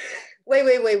TikTok.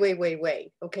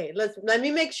 Wait. Okay, let me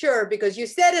make sure, because you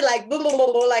said it like blah, blah,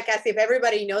 blah, blah, like as if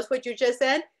everybody knows what you just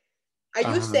said.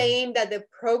 Are you saying that the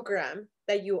program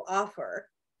that you offer,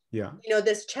 you know,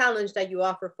 this challenge that you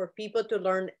offer for people to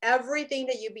learn everything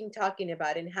that you've been talking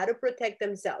about and how to protect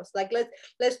themselves? Like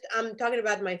I'm talking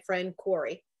about my friend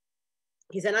Corey.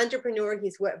 He's an entrepreneur.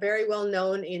 He's very well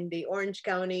known in the Orange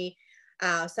County,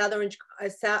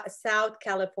 South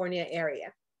California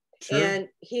area. Sure. And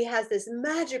he has this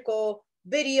magical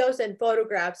videos and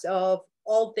photographs of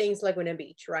all things like on a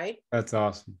beach, right? That's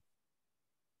awesome.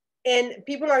 And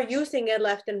people are using it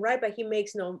left and right, but he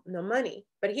makes no money.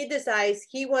 But he decides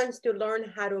he wants to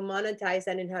learn how to monetize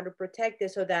that and how to protect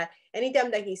it, so that anytime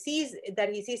that he sees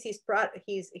his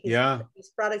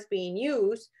products being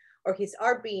used or his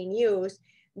art being used,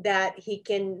 that he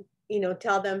can, you know,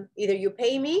 tell them either you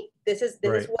pay me, this is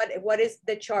what is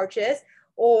the charges,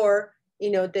 or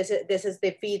you know, this is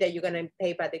the fee that you're going to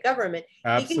pay by the government.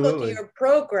 Absolutely. He can go to your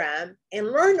program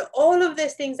and learn all of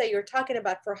these things that you're talking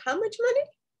about for how much money?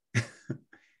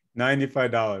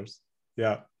 $95.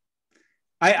 Yeah.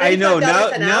 I know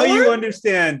now you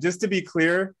understand. Just to be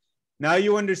clear, now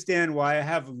you understand why I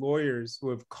have lawyers who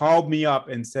have called me up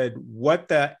and said, what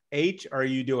the H are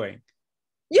you doing?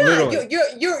 Yeah,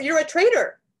 you're a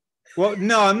traitor. Well,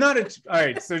 no, I'm not. All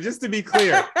right. So just to be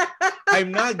clear, I'm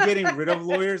not getting rid of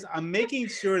lawyers. I'm making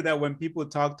sure that when people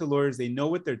talk to lawyers, they know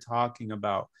what they're talking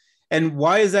about. And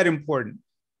why is that important?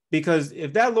 Because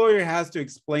if that lawyer has to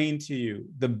explain to you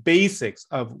the basics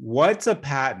of what's a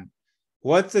patent,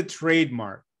 what's a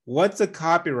trademark, what's a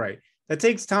copyright, that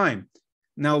takes time.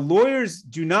 Now, lawyers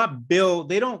do not bill,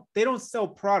 they don't sell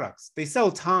products, they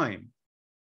sell time.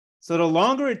 So the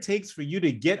longer it takes for you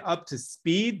to get up to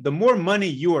speed, the more money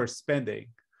you are spending.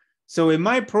 So in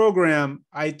my program,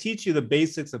 I teach you the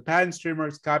basics of patents,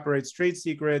 trademarks, copyrights, trade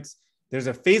secrets. There's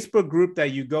a Facebook group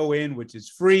that you go in, which is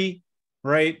free,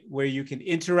 right? Where you can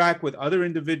interact with other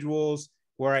individuals,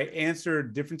 where I answer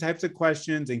different types of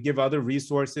questions and give other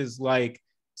resources, like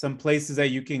some places that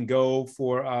you can go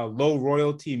for low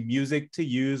royalty music to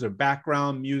use, or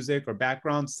background music, or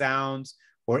background sounds,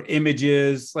 or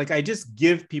images. Like, I just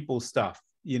give people stuff,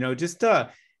 you know, just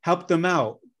to help them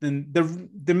out. And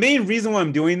the main reason why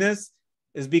I'm doing this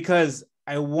is because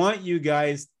I want you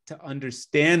guys to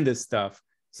understand this stuff,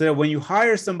 so that when you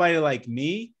hire somebody like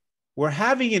me, we're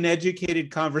having an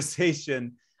educated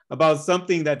conversation about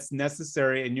something that's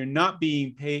necessary, and you're not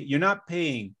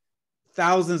paying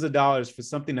thousands of dollars for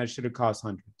something that should have cost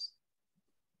hundreds.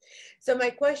 So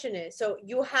my question is, so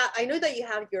I know that you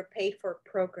have your paid for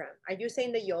program. Are you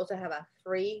saying that you also have a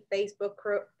free Facebook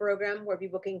program where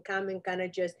people can come and kind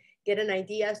of just get an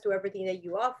idea as to everything that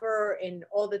you offer and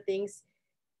all the things,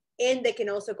 and they can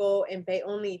also go and pay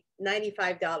only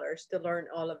 $95 to learn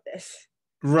all of this?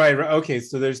 Right. Okay.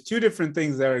 So there's two different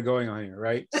things that are going on here,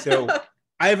 right? So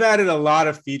I've added a lot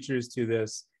of features to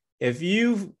this. If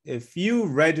you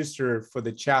register for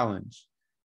the challenge,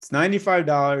 it's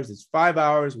 $95, it's 5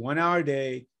 hours, 1 hour a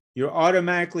day, you're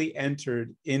automatically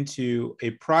entered into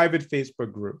a private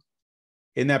Facebook group.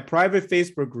 In that private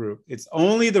Facebook group, it's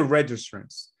only the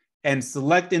registrants and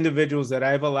select individuals that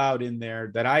I've allowed in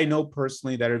there that I know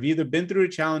personally that have either been through a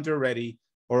challenge already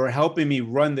or are helping me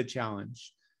run the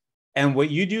challenge. And what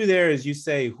you do there is you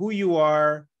say who you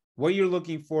are, what you're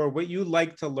looking for, what you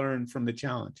like to learn from the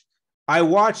challenge. I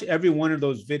watch every one of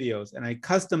those videos and I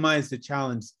customize the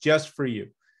challenge just for you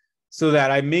so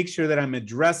that I make sure that I'm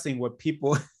addressing what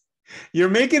people, you're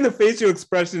making the facial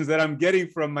expressions that I'm getting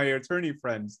from my attorney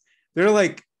friends. They're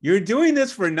like, you're doing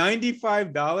this for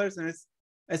 $95? And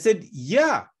I said,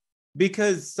 yeah,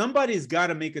 because somebody's got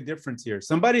to make a difference here.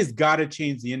 Somebody's got to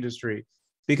change the industry,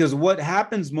 because what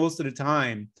happens most of the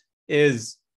time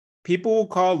is people will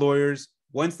call lawyers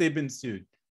once they've been sued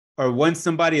or once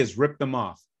somebody has ripped them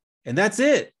off, and that's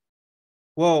it.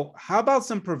 Well, how about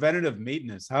some preventative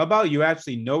maintenance? How about you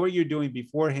actually know what you're doing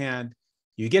beforehand?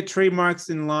 You get trademarks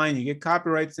in line, you get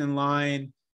copyrights in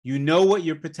line, you know what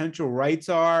your potential rights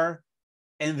are.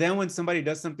 And then when somebody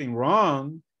does something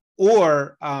wrong,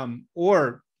 or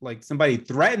like somebody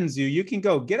threatens you, you can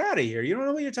go, get out of here. You don't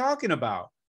know what you're talking about.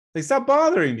 Like, stop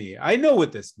bothering me. I know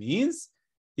what this means.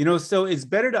 So it's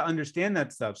better to understand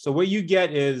that stuff. So what you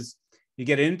get is you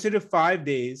get into the 5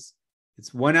 days.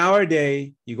 It's 1 hour a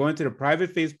day. You go into the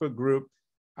private Facebook group.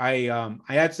 I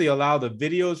actually allow the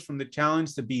videos from the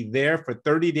challenge to be there for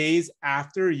 30 days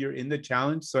after you're in the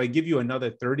challenge. So I give you another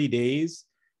 30 days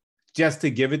just to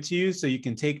give it to you so you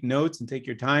can take notes and take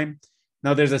your time.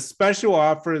 Now, there's a special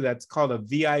offer that's called a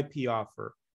VIP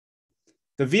offer.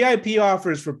 The VIP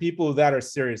offer is for people that are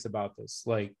serious about this.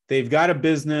 Like, they've got a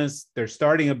business, they're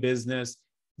starting a business,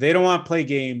 they don't want to play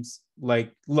games.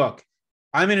 Like, look,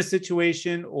 I'm in a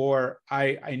situation, or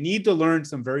I need to learn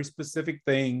some very specific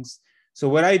things. So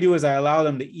what I do is I allow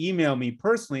them to email me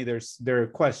personally their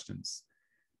questions.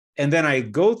 And then I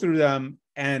go through them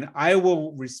and I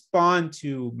will respond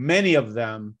to many of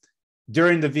them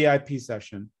during the VIP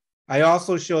session. I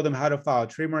also show them how to file a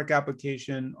trademark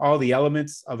application, all the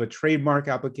elements of a trademark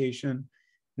application,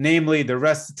 namely the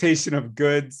recitation of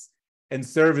goods and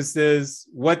services,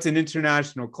 what's an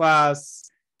international class,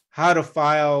 how to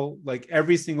file like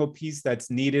every single piece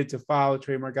that's needed to file a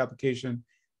trademark application.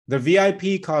 The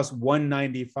VIP costs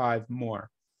 $195 more.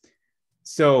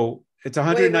 So it's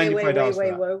 $195.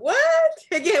 Wait. What?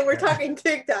 Again, we're talking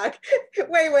TikTok.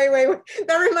 Wait.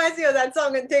 That reminds me of that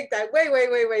song on TikTok. Wait.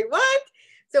 What?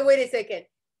 So wait a second.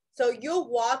 So you'll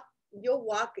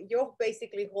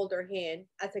basically hold their hand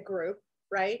as a group,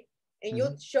 right? And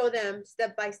you'll show them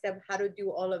step by step how to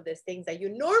do all of these things that you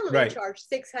normally charge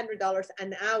 $600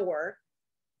 an hour.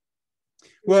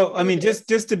 Well, I mean, just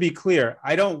to be clear,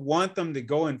 I don't want them to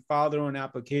go and file their own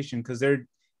application, because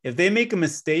if they make a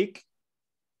mistake,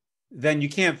 then you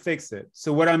can't fix it.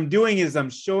 So what I'm doing is I'm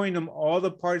showing them all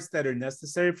the parts that are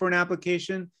necessary for an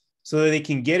application so that they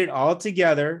can get it all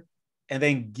together and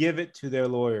then give it to their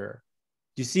lawyer.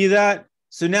 Do you see that?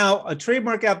 So now a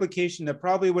trademark application that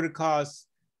probably would have cost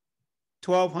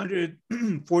 $1,200,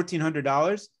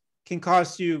 $1,400 can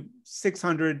cost you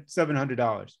 $600,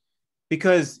 $700,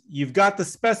 because you've got the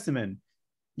specimen,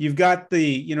 you've got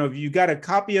you've got a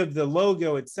copy of the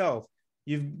logo itself,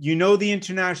 you know the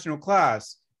international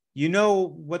class, you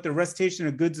know what the recitation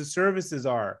of goods and services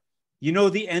are, you know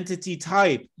the entity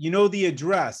type, you know the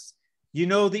address, you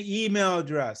know the email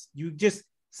address. You just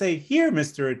say, here,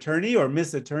 Mr. Attorney or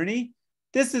Miss Attorney,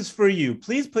 this is for you.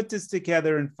 Please put this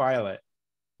together and file it.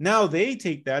 Now they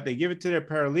take that, they give it to their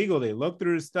paralegal, they look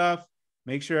through the stuff,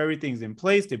 make sure everything's in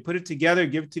place, they put it together,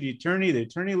 give it to the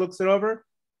attorney looks it over,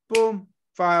 boom,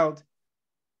 filed.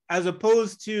 As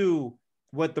opposed to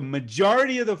what the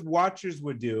majority of the watchers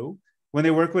would do when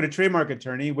they work with a trademark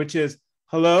attorney, which is,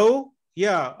 hello,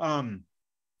 yeah,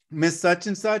 Miss such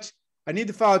and such, I need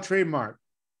to file a trademark.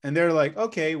 And they're like,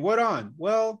 okay, what on?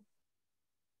 Well,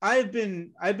 I've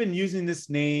been using this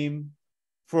name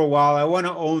for a while. I want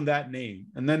to own that name.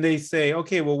 And then they say,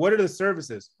 okay, well, what are the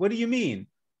services? What do you mean?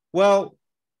 Well,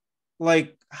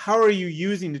 like, how are you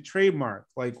using the trademark?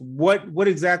 Like, what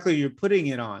exactly are you putting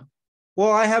it on?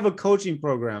 Well, I have a coaching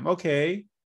program. Okay.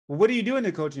 Well, what do you do in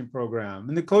the coaching program?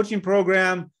 In the coaching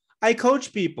program, I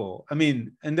coach people. I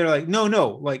mean, and they're like,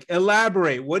 no, like,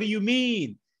 elaborate. What do you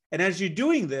mean? And as you're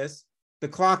doing this, the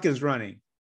clock is running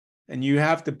and you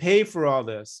have to pay for all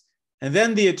this. And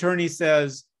then the attorney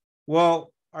says,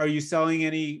 well, are you selling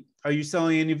any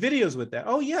videos with that?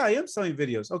 Oh yeah, I am selling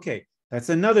videos. Okay. That's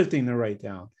another thing to write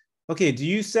down. Okay. Do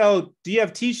you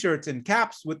have t-shirts and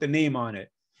caps with the name on it?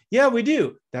 Yeah, we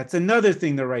do. That's another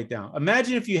thing to write down.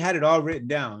 Imagine if you had it all written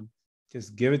down,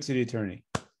 just give it to the attorney.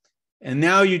 And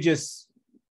now you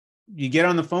get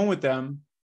on the phone with them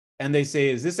and they say,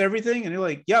 is this everything? And you're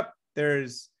like, yep,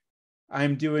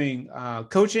 I'm doing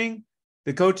coaching.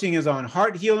 The coaching is on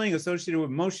heart healing associated with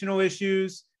emotional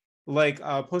issues like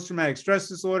post-traumatic stress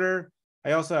disorder.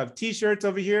 I also have t-shirts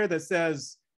over here that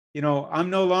says, I'm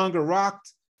no longer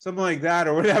rocked, something like that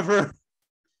or whatever.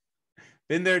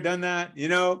 Been there, done that,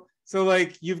 So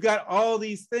like you've got all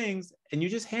these things and you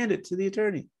just hand it to the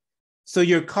attorney. So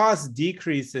your cost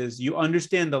decreases. You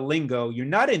understand the lingo. You're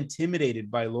not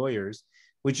intimidated by lawyers,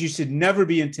 which you should never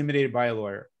be intimidated by a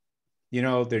lawyer.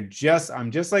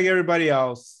 I'm just like everybody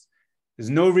else. There's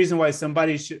no reason why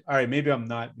somebody should. All right, maybe I'm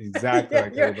not exactly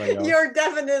like everybody else. You're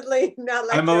definitely not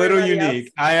like I'm a little everybody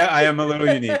unique. else. I am a little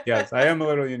unique. Yes, I am a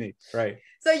little unique. Right.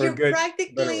 So you're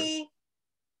practically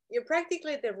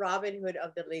the Robin Hood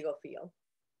of the legal field.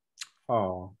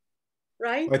 Oh,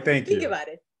 right? Well, thank you. Think about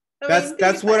it.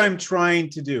 That's what I'm trying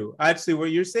to do. Actually, what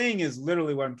you're saying is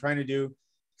literally what I'm trying to do,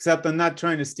 except I'm not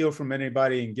trying to steal from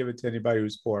anybody and give it to anybody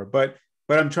who's poor, but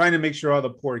I'm trying to make sure all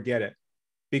the poor get it.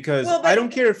 Because I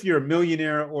don't care if you're a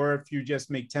millionaire or if you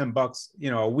just make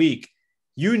 $10, a week.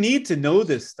 You need to know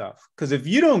this stuff, because if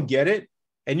you don't get it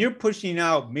and you're pushing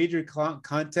out major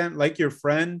content like your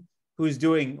friend who's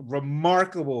doing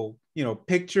remarkable,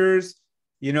 pictures,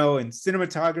 in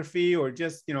cinematography or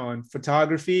just, in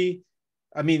photography.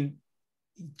 I mean,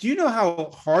 do you know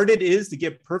how hard it is to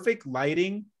get perfect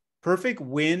lighting, perfect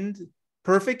wind,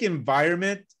 perfect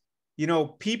environment,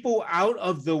 people out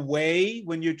of the way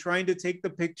when you're trying to take the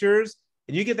pictures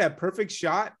and you get that perfect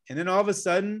shot. And then all of a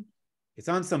sudden it's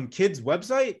on some kid's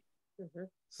website. Mm-hmm.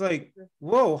 It's like,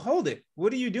 whoa, hold it.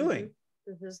 What are you doing?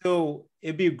 Mm-hmm. So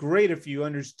it'd be great if you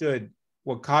understood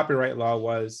what copyright law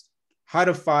was, how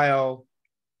to file,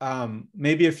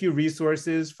 maybe a few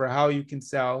resources for how you can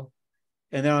sell.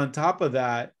 And then on top of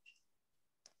that,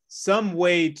 some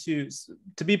way to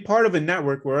be part of a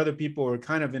network where other people are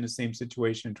kind of in the same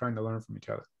situation, trying to learn from each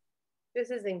other. This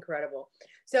is incredible.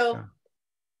 So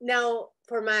now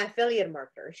for my affiliate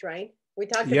marketers, right? We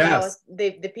talked about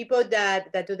the people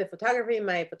that do the photography,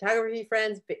 my photography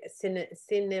friends,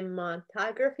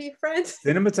 cinematography friends.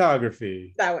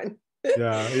 Cinematography. That one.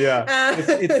 Yeah.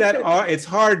 It's that R. It's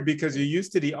hard because you're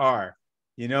used to the R,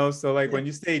 So like when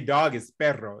you say dog, it's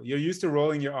perro. You're used to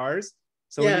rolling your R's.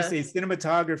 So when you say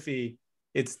cinematography,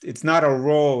 it's not a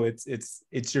roll. It's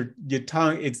your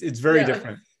tongue. It's very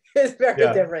different. It's very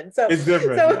different. So it's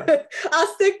different. So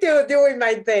I'll stick to doing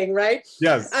my thing, right?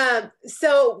 Yes.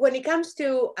 So when it comes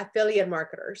to affiliate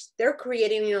marketers, they're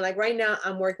creating, like right now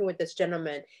I'm working with this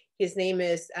gentleman. His name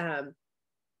is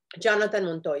Jonathan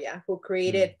Montoya, who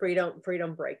created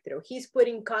Freedom Breakthrough. He's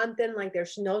putting content like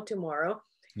there's no tomorrow.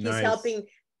 He's helping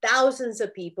thousands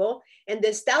of people, and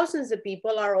these thousands of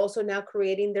people are also now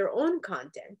creating their own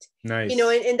content.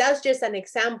 And that's just an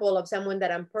example of someone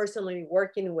that I'm personally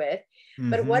working with. Mm-hmm.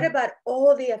 But what about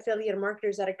all the affiliate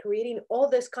marketers that are creating all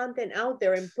this content out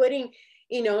there and putting,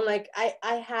 like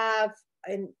I have,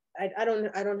 and I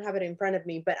don't have it in front of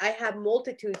me, but I have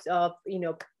multitudes of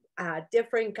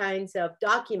different kinds of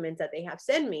documents that they have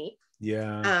sent me.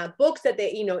 Books that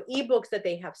they, ebooks that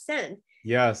they have sent.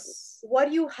 Yes. What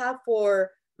do you have for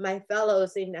my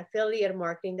fellows in affiliate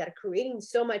marketing that are creating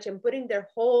so much and putting their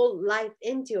whole life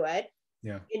into it,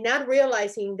 and not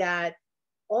realizing that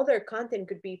all their content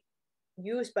could be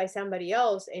used by somebody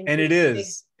else? And it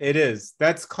is.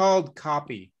 That's called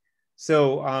copy.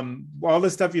 So all the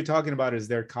stuff you're talking about is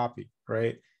their copy,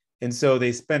 right? And so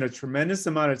they spend a tremendous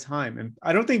amount of time. And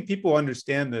I don't think people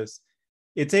understand this.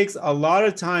 It takes a lot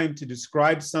of time to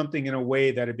describe something in a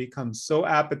way that it becomes so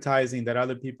appetizing that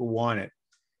other people want it.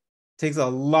 Takes a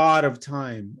lot of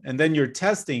time. And then you're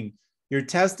testing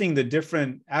the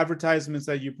different advertisements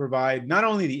that you provide, not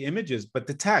only the images, but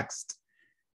the text.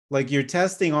 Like you're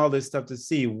testing all this stuff to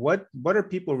see what are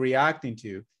people reacting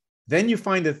to. Then you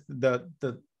find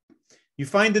you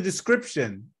find the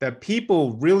description that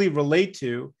people really relate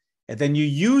to, and then you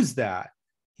use that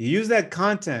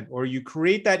content, or you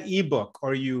create that ebook,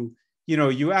 or you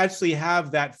actually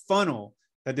have that funnel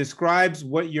that describes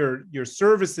what your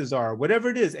services are, whatever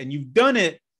it is. And you've done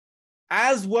it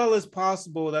as well as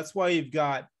possible. That's why you've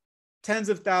got tens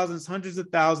of thousands, hundreds of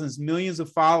thousands, millions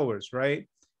of followers, right?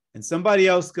 And somebody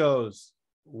else goes,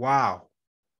 wow,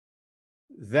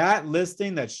 that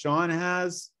listing that Sean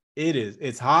has,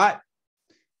 it's hot.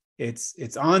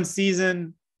 It's on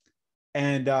season.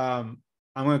 And I'm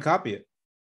going to copy it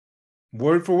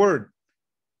word for word.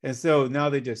 And so now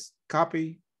they just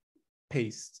copy,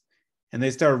 paste, and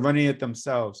they start running it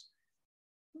themselves.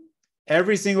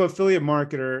 every single affiliate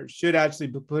marketer should actually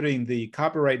be putting the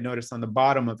copyright notice on the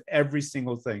bottom of every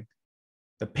single thing.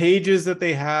 The pages that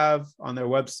they have on their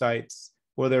websites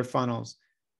or their funnels,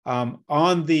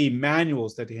 on the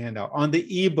manuals that they hand out, on the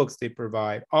ebooks they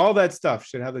provide, all that stuff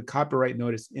should have the copyright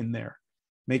notice in there.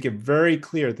 Make it very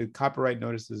clear the copyright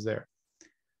notice is there.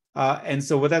 And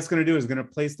so what that's going to do is going to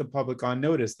place the public on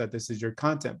notice that this is your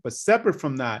content. But separate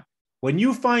from that, when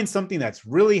you find something that's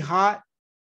really hot,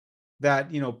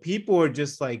 that, you know, people are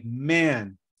just like,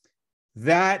 man,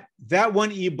 that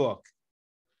one ebook,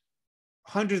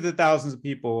 hundreds of thousands of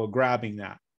people are grabbing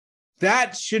that.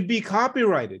 That should be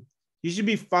copyrighted. You should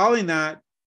be filing that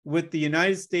with the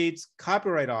United States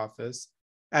Copyright Office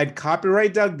at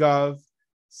copyright.gov,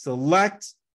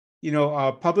 select, you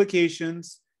know,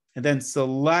 publications, and then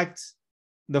select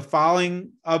the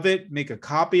filing of it, make a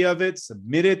copy of it,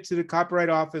 submit it to the Copyright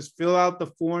Office, fill out the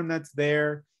form that's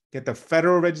there, get the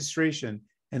federal registration.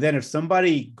 And then if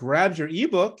somebody grabs your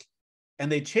ebook and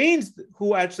they change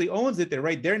who actually owns it, they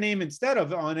write their name instead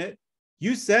of on it,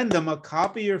 you send them a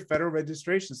copy of your federal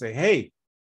registration. Say, hey,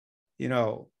 you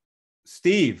know,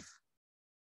 Steve,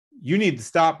 you need to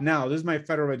stop now. This is my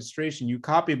federal registration. You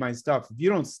copied my stuff. If you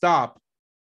don't stop,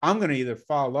 I'm going to either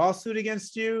file a lawsuit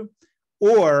against you,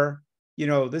 or, you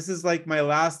know, this is like my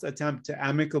last attempt to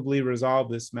amicably resolve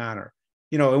this matter,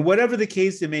 you know, and whatever the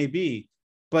case it may be.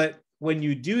 But when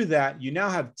you do that, you now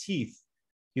have teeth.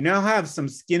 You now have some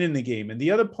skin in the game, and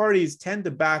the other parties tend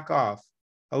to back off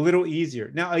a little easier.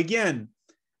 Now, again,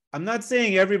 I'm not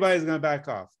saying everybody's going to back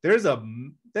off. There's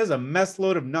a mess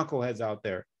load of knuckleheads out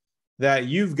there that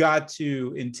you've got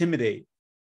to intimidate,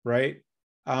 right?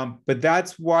 But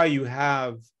that's why you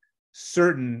have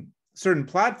certain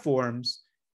platforms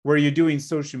where you're doing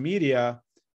social media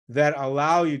that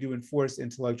allow you to enforce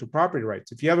intellectual property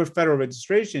rights. If you have a federal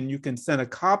registration, you can send a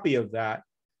copy of that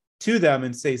to them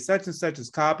and say, such and such is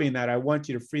copying that. I want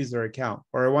you to freeze their account,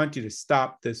 or I want you to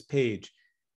stop this page.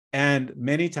 And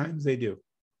many times they do.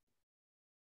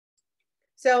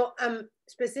 So I'm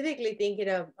specifically thinking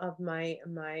of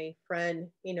my friend,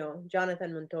 you know,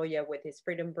 Jonathan Montoya, with his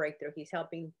Freedom Breakthrough. He's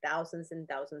helping thousands and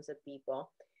thousands of people.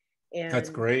 And that's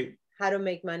great. How to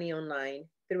make money online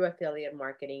through affiliate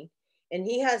marketing. And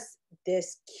he has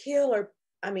this killer,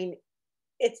 I mean,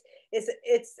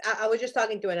 I was just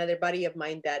talking to another buddy of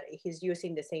mine that he's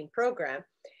using the same program,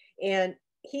 and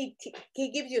he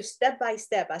gives you step by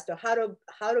step as to how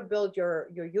to build your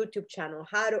YouTube channel,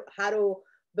 how to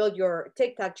build your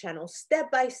TikTok channel,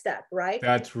 step by step, right?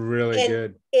 That's really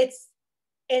good.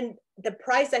 And the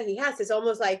price that he has is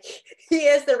almost like he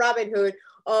is the Robin Hood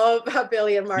of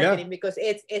affiliate marketing, because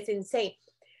it's insane.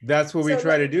 That's what we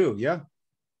try to do. Yeah.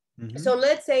 Mm-hmm. So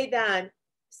let's say that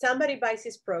somebody buys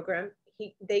his program,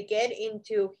 they get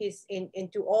into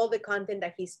into all the content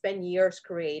that he spent years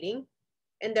creating,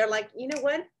 and they're like, you know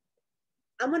what?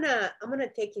 I'm gonna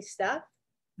take his stuff,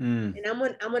 and I'm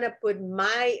gonna put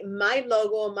my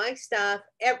logo, my stuff.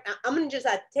 I'm gonna just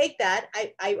take that.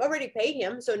 I already paid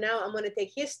him, so now I'm gonna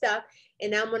take his stuff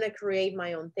and I'm gonna create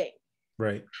my own thing.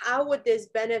 Right. How would this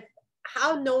benefit?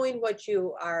 How, knowing what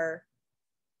you are,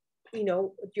 you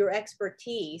know, your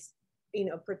expertise, you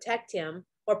know, protect him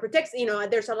or protects, you know,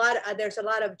 there's a lot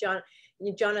of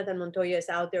Jonathan Montoya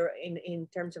out there in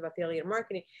terms of affiliate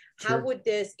marketing. How Sure. would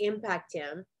this impact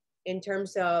him in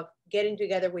terms of getting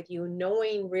together with you,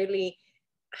 knowing really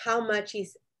how much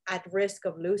he's at risk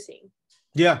of losing?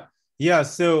 Yeah.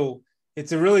 So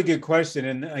it's a really good question.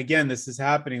 And again, this is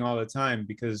happening all the time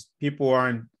because people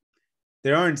aren't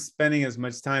spending as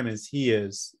much time as he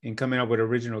is in coming up with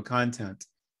original content.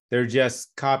 They're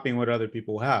just copying what other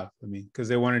people have. I mean, because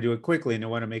they want to do it quickly and they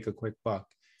want to make a quick buck.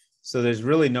 So there's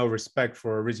really no respect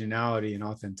for originality and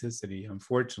authenticity.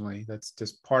 Unfortunately, that's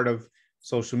just part of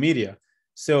social media.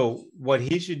 So what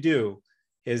he should do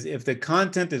is, if the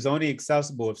content is only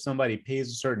accessible if somebody pays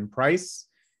a certain price,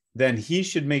 then he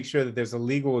should make sure that there's a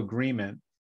legal agreement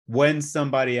when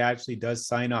somebody actually does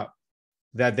sign up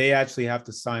that they actually have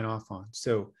to sign off on.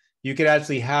 So you could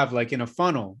actually have, like in a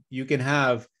funnel, you can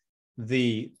have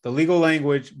the legal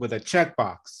language with a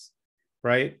checkbox,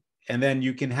 right? And then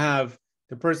you can have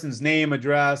the person's name,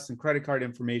 address, and credit card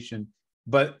information,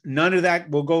 but none of that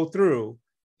will go through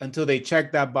until they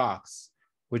check that box,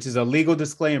 which is a legal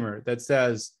disclaimer that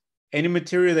says any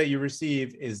material that you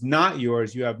receive is not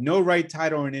yours. You have no right,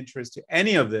 title, or interest to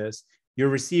any of this. You're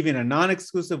receiving a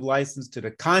non-exclusive license to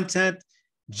the content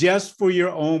just for your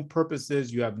own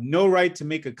purposes. You have no right to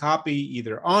make a copy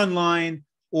either online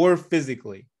or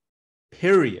physically,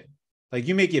 period. Like,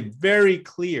 you make it very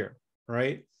clear,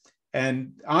 right?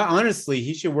 And honestly,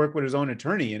 he should work with his own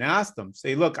attorney and ask them,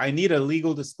 say, look, I need a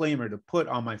legal disclaimer to put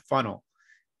on my funnel.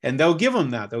 And they'll give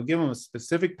them that. They'll give them a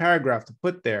specific paragraph to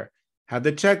put there, have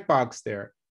the checkbox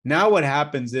there. Now what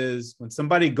happens is when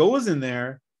somebody goes in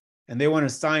there and they want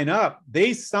to sign up,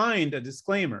 they signed a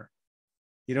disclaimer.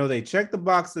 You know, they checked the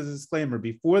box as a disclaimer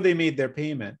before they made their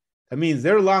payment. That means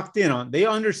they're locked in on, they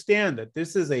understand that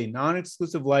this is a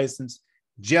non-exclusive license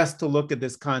just to look at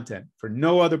this content for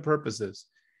no other purposes.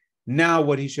 Now,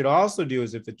 what he should also do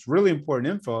is if it's really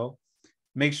important info,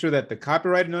 make sure that the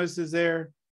copyright notice is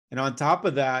there. And on top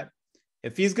of that,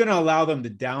 if he's going to allow them to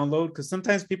download, because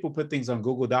sometimes people put things on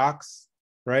Google Docs,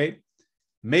 right?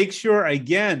 Make sure,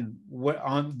 again,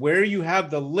 on where you have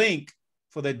the link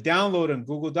for the download on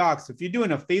Google Docs. If you're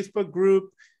doing a Facebook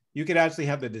group, you could actually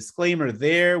have the disclaimer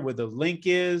there where the link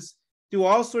is. Do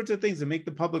all sorts of things to make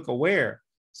the public aware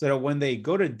so that when they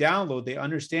go to download, they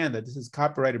understand that this is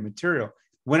copyrighted material.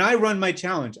 When I run my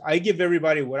challenge, I give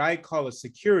everybody what I call a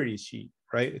security sheet,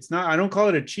 right? It's not, I don't call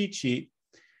it a cheat sheet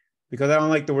because I don't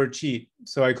like the word cheat.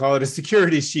 So I call it a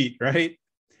security sheet, right?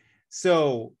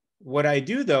 So what I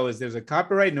do though is there's a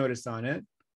copyright notice on it.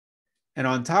 And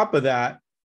on top of that,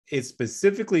 it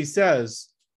specifically says,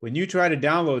 when you try to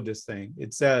download this thing,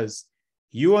 it says,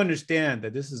 you understand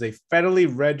that this is a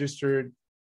federally registered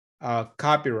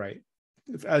copyright.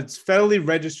 It's federally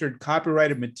registered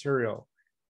copyrighted material.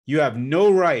 You have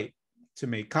no right to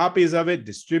make copies of it,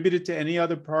 distribute it to any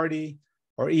other party,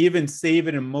 or even save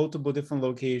it in multiple different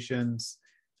locations.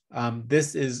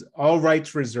 This is all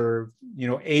rights reserved, you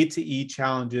know, A to E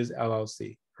Challenges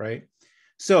LLC, right?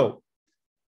 So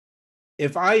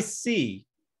if I see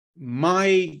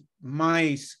my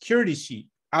security sheet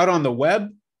out on the web,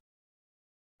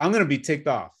 I'm going to be ticked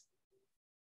off.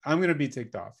 I'm going to be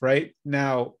ticked off, right?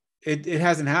 Now, it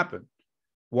hasn't happened.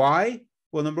 Why?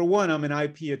 Well, number one, I'm an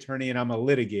IP attorney and I'm a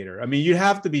litigator. I mean, you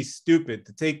have to be stupid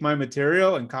to take my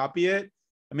material and copy it.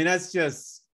 I mean, that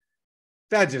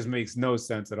just makes no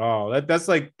sense at all. That's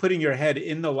like putting your head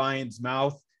in the lion's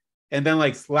mouth and then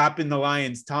like slapping the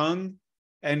lion's tongue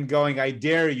and going, I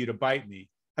dare you to bite me.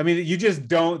 I mean, you just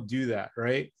don't do that,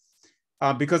 right?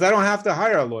 Because I don't have to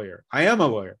hire a lawyer. I am a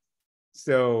lawyer.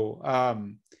 So,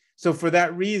 so for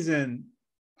that reason,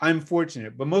 I'm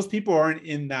fortunate, but most people aren't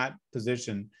in that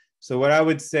position. So what I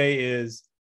would say is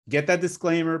get that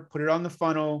disclaimer, put it on the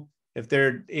funnel. If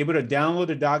they're able to download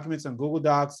the documents on Google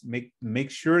Docs,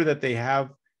 make sure that they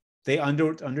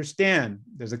understand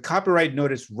there's a copyright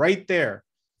notice right there.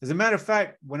 As a matter of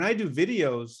fact, when I do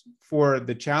videos for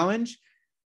the challenge,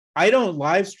 I don't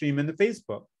live stream into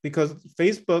Facebook because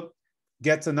Facebook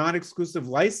gets a non-exclusive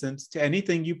license to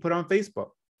anything you put on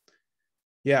Facebook.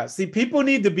 Yeah, see, people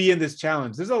need to be in this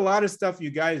challenge. There's a lot of stuff you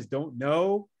guys don't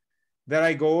know that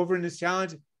I go over in this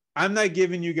challenge. I'm not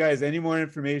giving you guys any more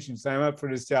information. Sign up for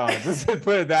this challenge. Let's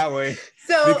put it that way.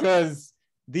 So, because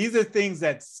these are things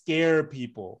that scare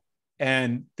people.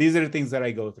 And these are the things that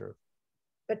I go through.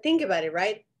 But think about it,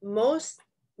 right? Most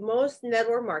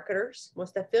network marketers,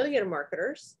 most affiliate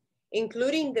marketers,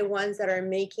 including the ones that are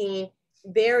making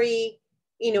very,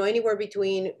 you know, anywhere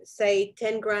between say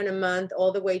 10 grand a month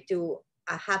all the way to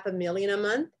 $500,000 a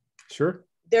month. Sure.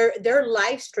 They're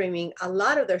live streaming a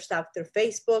lot of their stuff through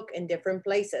Facebook and different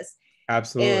places.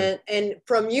 Absolutely. And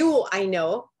from you, I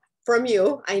know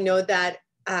that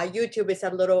YouTube is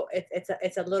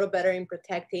it's a little better in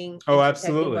protecting.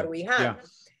 Absolutely. What we have. Yeah.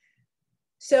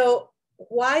 So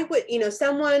why would, you know,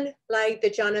 someone like the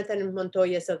Jonathan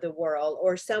Montoyas of the world,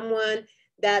 or someone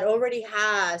that already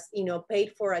has, you know,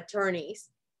 paid for attorneys,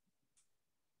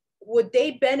 would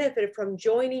they benefit from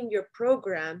joining your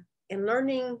program and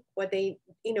learning what they,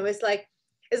 you know, it's like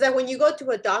when you go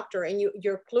to a doctor and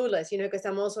you're clueless, you know, because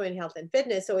I'm also in health and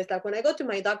fitness. So it's like when I go to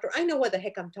my doctor, I know what the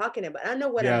heck I'm talking about. I know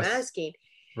what I'm asking.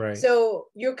 Right. So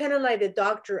you're kind of like the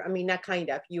doctor. I mean, not kind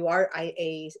of, you are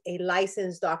a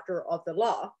licensed doctor of the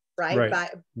law, right?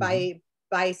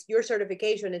 By your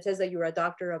certification, it says that you're a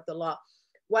doctor of the law.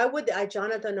 Why would a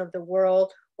Jonathan of the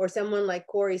world or someone like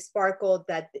Corey Sparkle,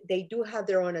 that they do have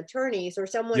their own attorneys, or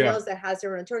someone else that has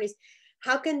their own attorneys,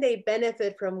 how can they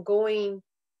benefit from going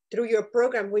through your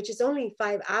program, which is only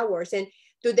 5 hours? And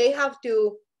do they have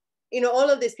to, you know,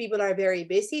 all of these people are very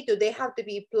busy. Do they have to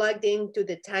be plugged into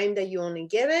the time that you only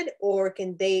give it, or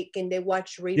can they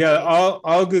watch replays? Yeah,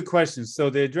 all good questions.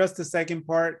 So to address the second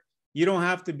part, you don't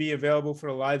have to be available for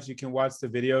the lives. You can watch the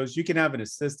videos. You can have an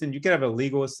assistant. You can have a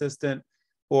legal assistant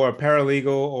or a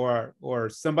paralegal or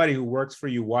somebody who works for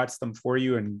you, watch them for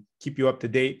you and keep you up to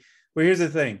date. But here's the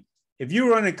thing. If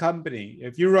you run a company,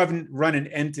 if you run an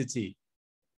entity,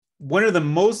 one of the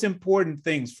most important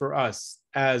things for us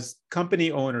as company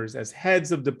owners, as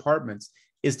heads of departments,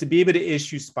 is to be able to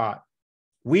issue spot.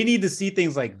 We need to see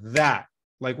things like that.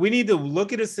 Like we need to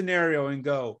look at a scenario and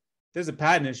go, there's a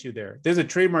patent issue there. There's a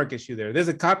trademark issue there. There's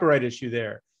a copyright issue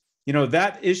there. You know,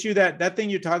 that issue, that thing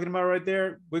you're talking about right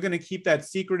there, we're going to keep that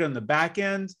secret on the back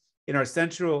end in our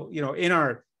central, you know, in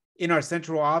our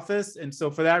central office. And so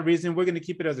for that reason, we're going to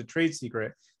keep it as a trade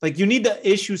secret. Like, you need the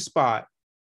issue spot.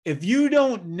 If you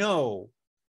don't know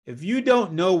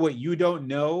what you don't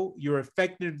know, your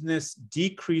effectiveness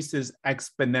decreases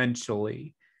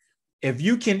exponentially. If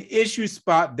you can issue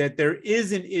spot that there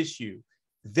is an issue,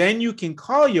 then you can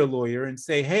call your lawyer and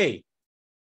say, hey,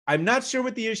 I'm not sure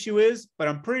what the issue is, but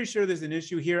I'm pretty sure there's an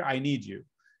issue here. I need you.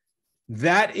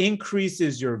 That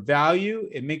increases your value.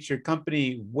 It makes your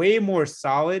company way more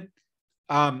solid.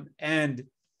 And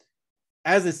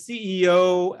as a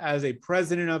CEO, as a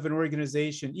president of an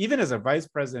organization, even as a vice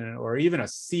president or even a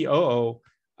COO,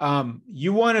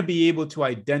 you want to be able to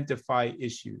identify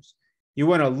issues. You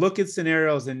want to look at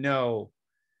scenarios and know,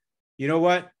 you know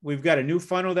what, we've got a new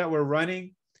funnel that we're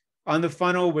running. On the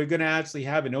funnel, we're going to actually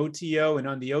have an OTO, and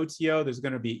on the OTO, there's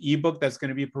going to be an ebook that's going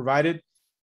to be provided.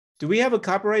 Do we have a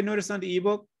copyright notice on the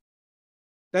ebook?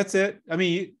 That's it. I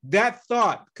mean, that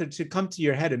thought should come to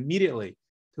your head immediately. Do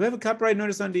we have a copyright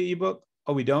notice on the ebook?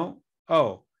 Oh, we don't?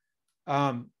 Oh,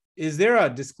 is there a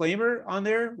disclaimer on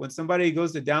there when somebody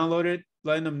goes to download it,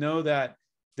 letting them know that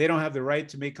they don't have the right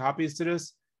to make copies to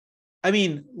this? I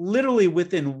mean, literally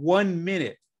within 1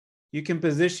 minute, you can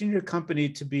position your company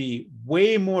to be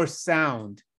way more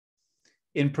sound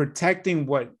in protecting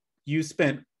what you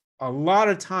spent a lot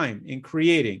of time in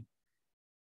creating,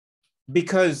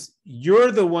 because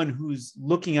you're the one who's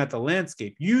looking at the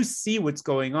landscape. You see what's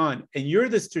going on, and you're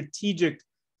the strategic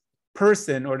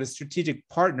person or the strategic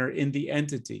partner in the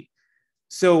entity.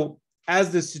 So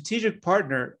as the strategic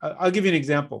partner, I'll give you an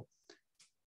example.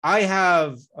 I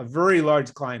have a very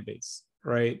large client base,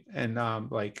 right? And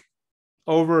like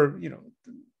over, you know,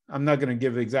 I'm not going to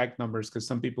give exact numbers because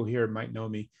some people here might know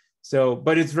me. So,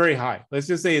 but it's very high. Let's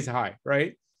just say it's high,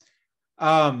 right?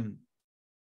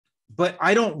 But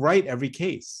I don't write every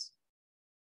case.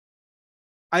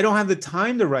 I don't have the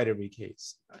time to write every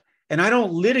case. And I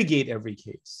don't litigate every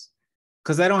case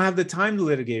because I don't have the time to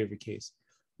litigate every case.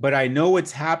 But I know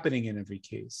what's happening in every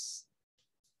case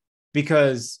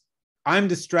because I'm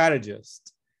the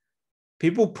strategist.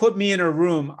 People put me in a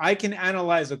room, I can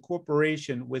analyze a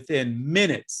corporation within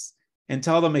minutes and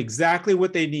tell them exactly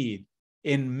what they need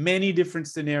in many different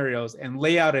scenarios and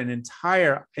lay out an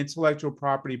entire intellectual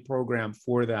property program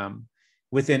for them.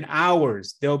 Within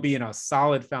hours, they'll be in a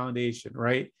solid foundation,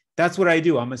 right? That's what I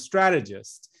do. I'm a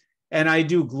strategist and I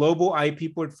do global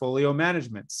IP portfolio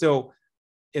management. So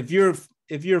if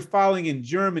you're following in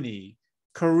Germany,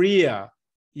 Korea,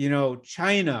 you know,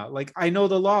 China, like I know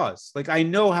the laws, like I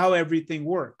know how everything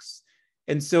works.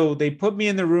 And so they put me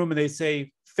in the room and they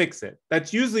say, fix it.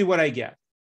 That's usually what I get.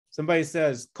 Somebody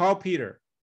says, call Peter,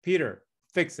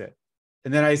 fix it.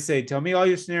 And then I say, tell me all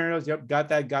your scenarios. Yep, got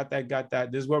that.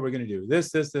 This is what we're going to do.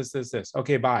 This.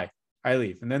 Okay, bye. I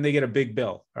leave. And then they get a big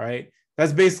bill. All right.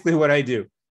 That's basically what I do.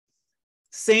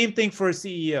 Same thing for a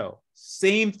CEO.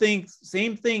 Same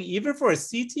thing, even for a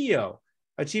CTO,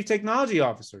 a chief technology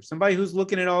officer, somebody who's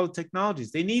looking at all the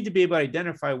technologies. They need to be able to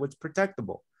identify what's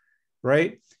protectable,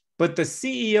 right? But the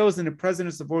CEOs and the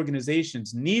presidents of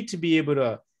organizations need to be able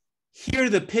to hear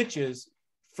the pitches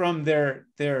from their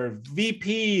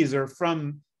VPs or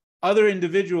from other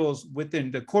individuals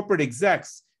within the corporate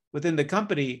execs within the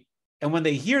company. And when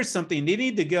they hear something, they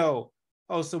need to go,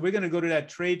 oh, so we're going to go to that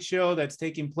trade show that's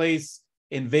taking place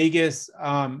in Vegas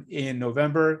in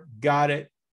November. Got it.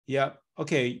 Yep.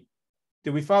 Okay.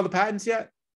 Did we file the patents yet?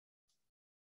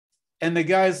 And the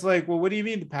guy's like, well, what do you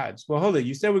mean the patents? Well, hold it.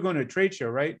 You said we're going to a trade show,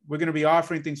 right? We're going to be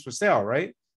offering things for sale,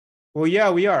 right? Well,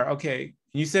 yeah, we are. Okay.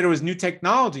 You said it was new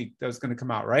technology that was going to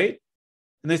come out, right?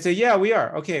 And they say, yeah, we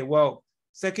are. Okay. Well,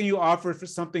 second you offer for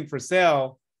something for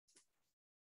sale,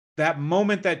 that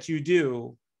moment that you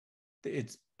do,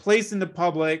 it's placed in the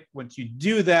public. Once you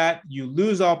do that, you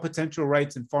lose all potential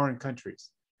rights in foreign countries.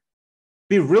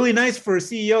 Be really nice for a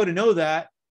CEO to know that.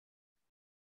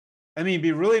 I mean, it'd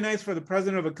be really nice for the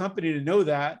president of a company to know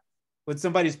that when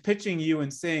somebody's pitching you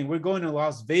and saying, we're going to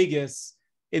Las Vegas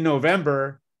in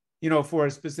November, you know, for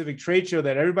a specific trade show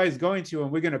that everybody's going to,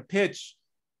 and we're going to pitch.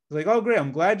 It's like, oh, great.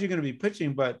 I'm glad you're going to be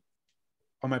pitching, but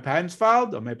are my patents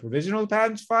filed? Are my provisional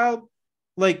patents filed?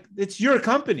 Like, it's your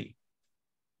company.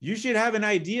 You should have an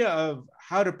idea of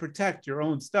how to protect your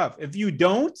own stuff. If you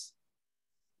don't,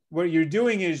 what you're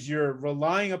doing is you're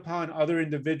relying upon other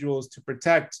individuals to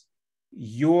protect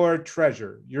your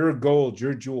treasure, your gold,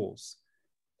 your jewels.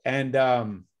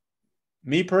 And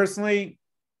me personally,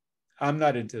 I'm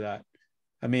not into that.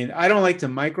 I mean, I don't like to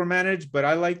micromanage, but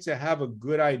I like to have a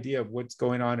good idea of what's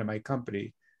going on in my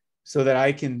company. so that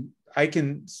I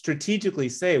can strategically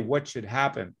say what should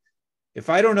happen. If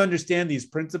I don't understand these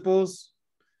principles,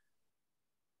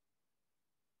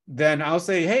 then I'll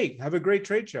say, hey, have a great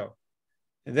trade show.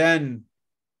 And then,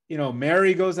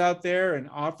 Mary goes out there and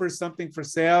offers something for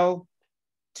sale.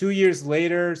 2 years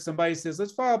later, somebody says,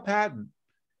 let's file a patent.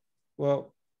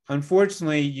 Well,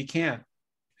 unfortunately, you can't.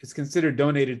 It's considered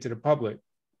donated to the public.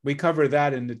 We cover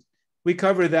that in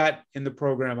the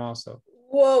program also.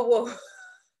 Whoa.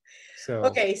 So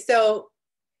okay, so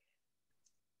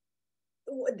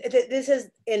this is,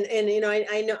 and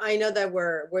I know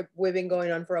that we've been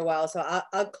going on for a while, so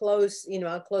I'll close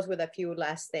with a few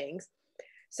last things.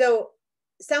 So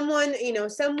someone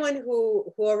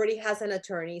who already has an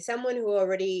attorney, someone who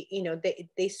already,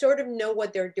 they sort of know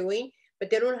what they're doing, but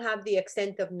they don't have the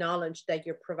extent of knowledge that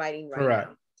you're providing right correct.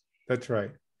 now. That's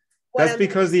right. That's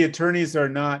because the attorneys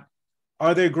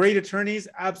are they great attorneys?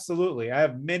 Absolutely. I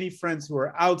have many friends who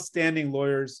are outstanding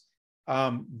lawyers,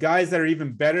 guys that are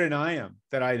even better than I am,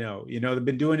 that I know, they've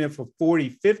been doing it for 40,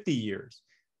 50 years,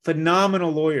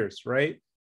 phenomenal lawyers, right?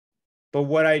 But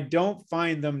what I don't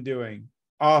find them doing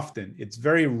often, it's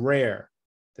very rare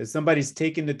that somebody's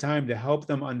taking the time to help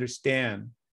them understand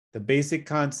the basic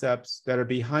concepts that are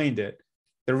behind it,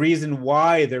 the reason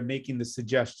why they're making the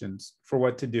suggestions for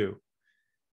what to do,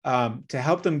 to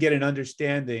help them get an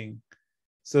understanding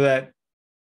so that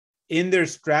in their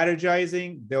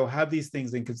strategizing, they'll have these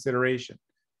things in consideration.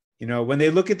 When they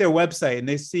look at their website and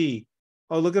they see,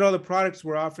 oh, look at all the products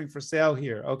we're offering for sale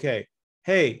here. Okay,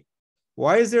 hey,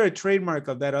 why is there a trademark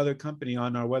of that other company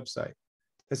on our website?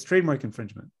 That's trademark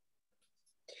infringement.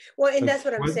 Well, and that's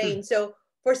what I'm saying. So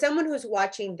for someone who's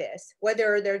watching this,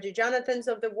 whether they're the Jonathans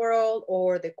of the world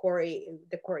or the Corey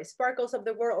Sparkles of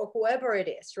the world or whoever it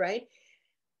is, right?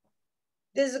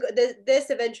 This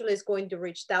eventually is going to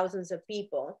reach thousands of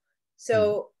people.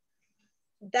 So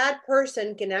that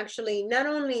person can actually not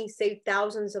only save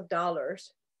thousands of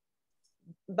dollars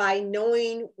by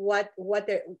knowing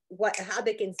how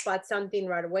they can spot something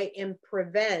right away and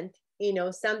prevent,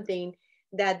 something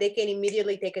that they can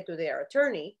immediately take it to their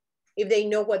attorney if they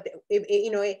know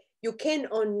you can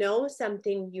unknow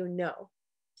something,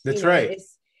 That's right.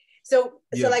 So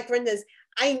like, for instance,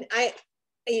 I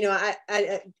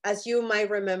as you might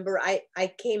remember,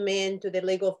 I came into the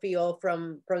legal field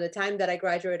from the time that I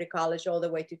graduated college all the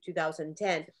way to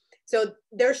 2010. So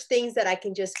there's things that I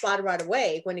can just spot right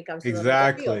away when it comes to the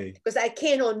legal field, because I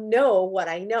cannot know what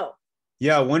I know.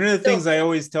 Yeah, one of the things I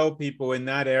always tell people in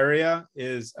that area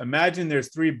is, imagine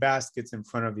there's 3 baskets in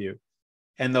front of you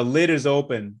and the lid is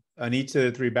open on each of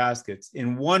the 3 baskets.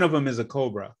 And one of them is a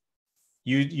cobra.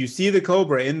 You see the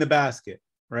cobra in the basket,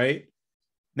 right?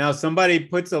 Now somebody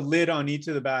puts a lid on each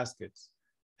of the baskets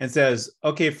and says,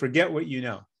 okay, forget what you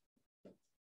know.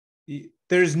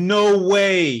 There's no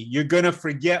way you're going to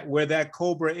forget where that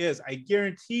cobra is. I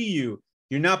guarantee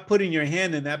you're not putting your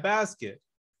hand in that basket.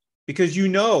 Because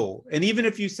and even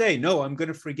if you say, no, I'm going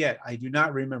to forget, I do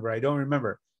not remember, I don't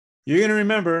remember, you're going to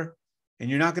remember, and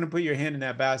you're not going to put your hand in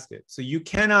that basket. So you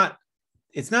cannot,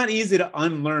 it's not easy to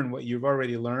unlearn what you've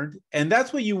already learned. And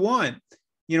that's what you want,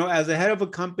 as a head of a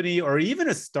company or even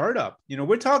a startup.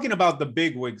 We're talking about the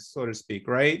big wigs, so to speak,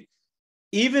 right?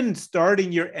 Even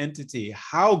starting your entity,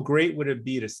 how great would it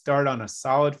be to start on a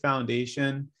solid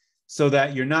foundation so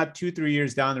that you're not 2-3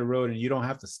 years down the road and you don't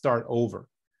have to start over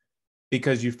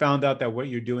because you found out that what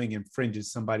you're doing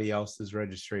infringes somebody else's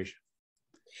registration.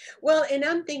 Well, and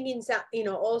I'm thinking,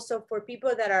 also for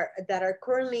people that are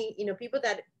currently, people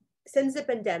that since the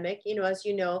pandemic, as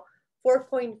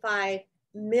 4.5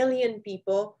 million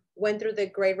people went through the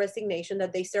Great Resignation,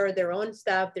 that they started their own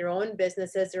stuff, their own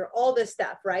businesses, all this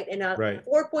stuff, right? And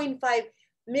 4.5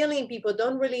 million people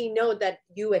don't really know that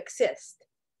you exist.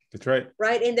 That's right.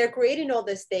 Right. And they're creating all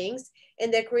these things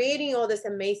and they're creating all this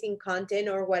amazing content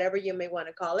or whatever you may want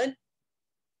to call it.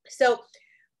 So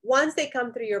once they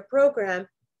come through your program,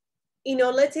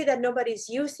 let's say that nobody's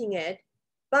using it,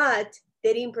 but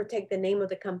they didn't protect the name of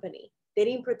the company. They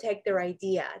didn't protect their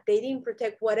idea. They didn't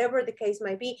protect whatever the case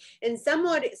might be. And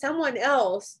someone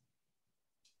else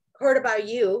heard about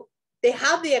you. They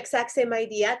have the exact same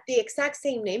idea, the exact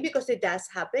same name, because it does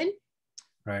happen.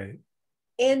 Right.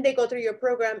 And they go through your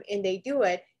program and they do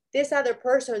it. This other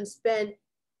person spent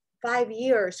 5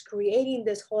 years creating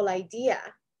this whole idea.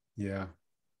 Yeah.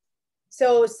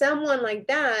 So someone like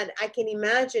that, I can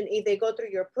imagine if they go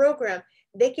through your program,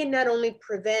 they can not only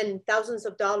prevent thousands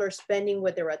of dollars spending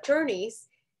with their attorneys,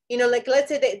 like let's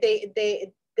say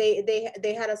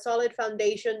they had a solid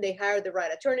foundation, they hired the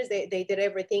right attorneys, they did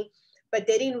everything, but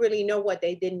they didn't really know what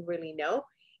they didn't really know.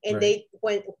 And right.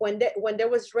 When there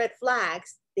was red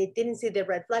flags, they didn't see the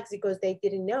red flags because they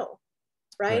didn't know,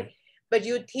 right? Right. But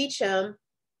you teach them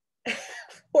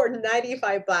for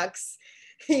 $95,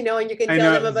 and you can I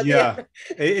tell them know. about Yeah.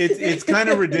 the It's kind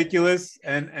of ridiculous.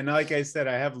 And like I said,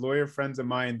 I have lawyer friends of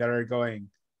mine that are going,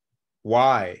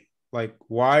 why? Like,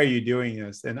 why are you doing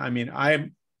this? And I mean,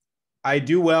 I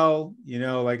do well,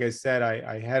 like I said,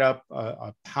 I head up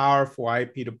a powerful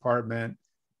IP department.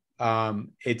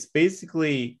 It's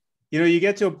basically, you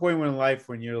get to a point in life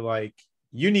when you're like,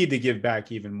 you need to give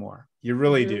back even more. You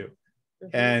really Mhm, do. mhm.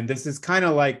 And this is kind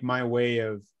of like my way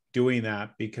of doing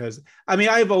that, because I mean,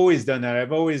 I've always done that.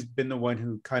 I've always been the one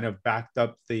who kind of backed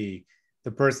up the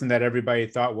person that everybody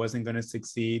thought wasn't going to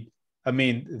succeed. I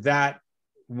mean, that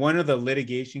one of the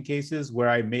litigation cases where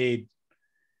I made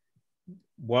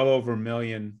well over $1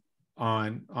 million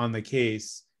on the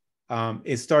case.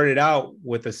 It started out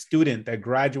with a student that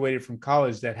graduated from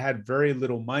college that had very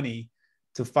little money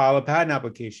to file a patent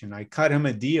application. I cut him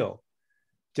a deal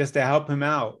just to help him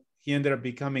out. He ended up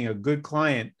becoming a good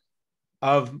client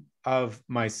of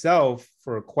myself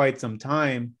for quite some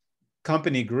time.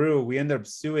 Company grew. We ended up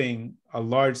suing a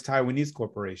large Taiwanese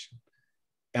corporation,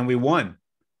 and we won.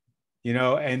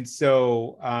 And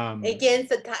so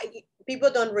Against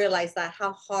people don't realize that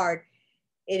how hard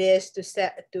it is to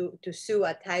sue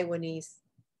a Taiwanese.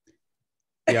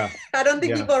 yeah, I don't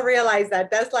think yeah. people realize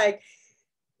that. But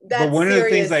That's one of the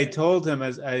things serious. I told him,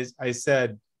 as I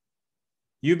said,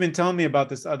 you've been telling me about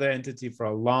this other entity for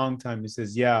a long time. He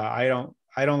says, yeah,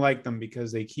 I don't like them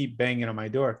because they keep banging on my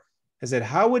door. I said,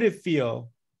 how would it feel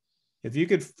if you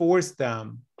could force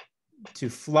them to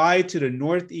fly to the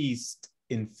Northeast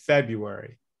in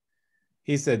February?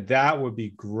 He said, that would be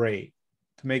great,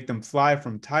 to make them fly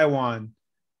from Taiwan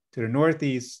to the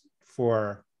Northeast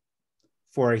for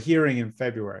a hearing in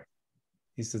February.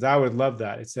 He says, I would love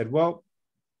that. I said, well,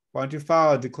 why don't you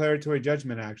file a declaratory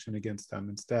judgment action against them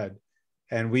instead?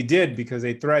 And we did, because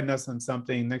they threatened us on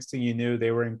something. Next thing you knew,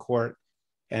 they were in court,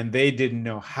 and they didn't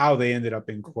know how they ended up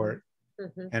in court.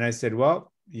 Mm-hmm. And I said,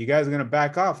 well, you guys are going to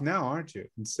back off now, aren't you?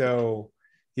 And so,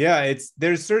 yeah,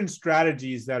 there's certain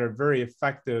strategies that are very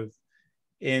effective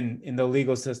in the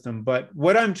legal system. But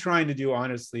what I'm trying to do,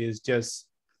 honestly, is just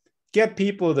get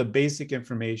people the basic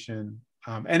information.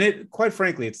 And quite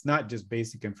frankly, it's not just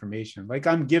basic information. Like,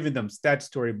 I'm giving them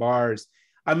statutory bars.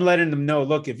 I'm letting them know,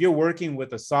 look, if you're working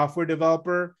with a software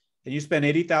developer and you spend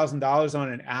 $80,000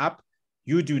 on an app,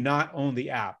 you do not own the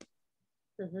app.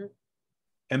 Mm-hmm.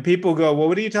 And people go, well,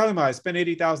 what are you talking about? I spent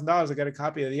 $80,000. I got a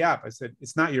copy of the app. I said,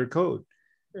 it's not your code.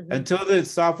 Mm-hmm. Until the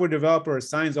software developer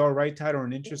assigns all right, title,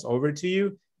 and interest over to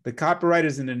you, the copyright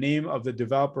is in the name of the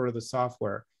developer of the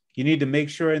software. You need to make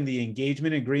sure in the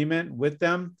engagement agreement with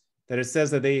them that it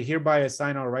says that they hereby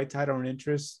assign all right, title, and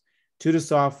interest to the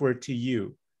software to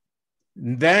you.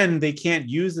 And then they can't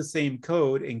use the same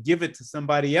code and give it to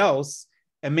somebody else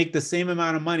and make the same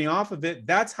amount of money off of it.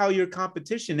 That's how your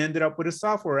competition ended up with a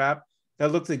software app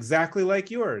that looks exactly like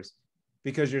yours,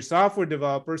 because your software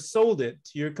developer sold it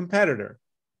to your competitor.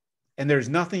 And there's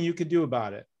nothing you can do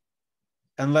about it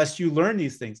unless you learn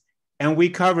these things. And we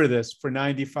cover this for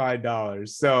 $95.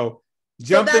 So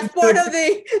jump that's into part of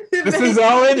the this is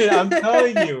all in it. I'm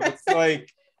telling you, it's like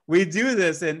we do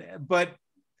this. But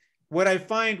what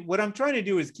I'm trying to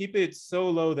do is keep it so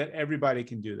low that everybody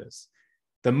can do this.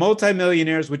 The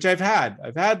multimillionaires, which I've had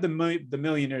the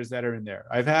millionaires that are in there.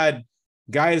 I've had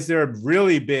guys that are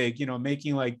really big,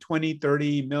 making like 20,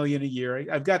 30 million a year.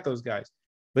 I've got those guys.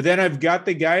 But then I've got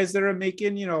the guys that are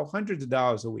making, hundreds of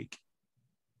dollars a week,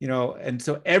 and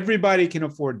so everybody can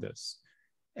afford this.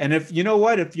 And if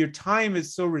your time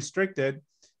is so restricted,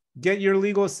 get your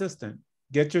legal assistant,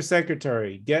 get your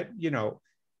secretary, get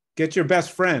your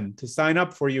best friend to sign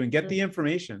up for you and get the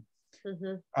information.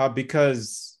 Mm-hmm.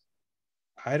 Because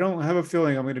I don't have a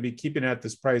feeling I'm going to be keeping it at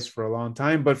this price for a long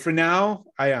time, but for now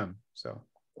I am. So,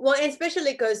 well,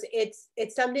 especially because it's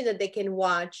something that they can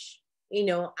watch,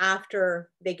 after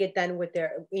they get done with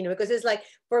their, because it's like,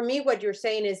 for me, what you're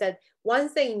saying is that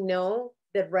once they know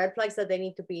the red flags that they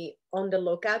need to be on the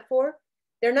lookout for,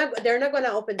 they're not going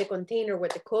to open the container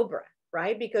with the cobra,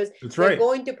 right? Because they're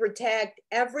going to protect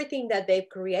everything that they've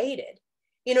created.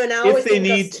 Now if they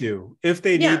need to,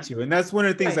 and that's one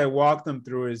of the things I walk them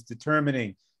through, is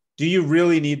determining, do you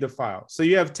really need the file? So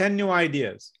you have 10 new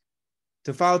ideas.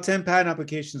 To file 10 patent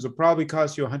applications will probably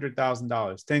cost you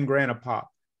 $100,000, 10 grand a pop.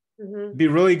 Mm-hmm. It'd be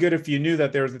really good if you knew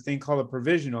that there was a thing called a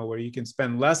provisional, where you can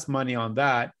spend less money on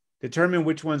that, determine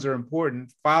which ones are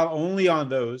important, file only on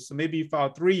those. So maybe you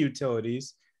file 3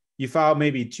 utilities, you file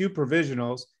maybe 2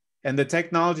 provisionals, and the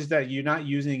technologies that you're not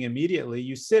using immediately,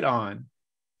 you sit on,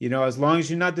 as long as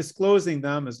you're not disclosing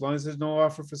them, as long as there's no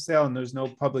offer for sale and there's no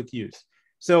public use.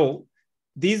 So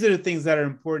these are the things that are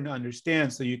important to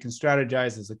understand so you can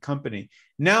strategize as a company.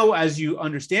 Now, as you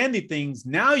understand the things,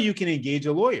 now you can engage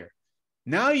a lawyer.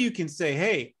 Now you can say,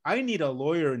 hey, I need a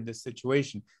lawyer in this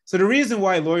situation. So the reason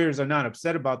why lawyers are not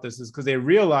upset about this is because they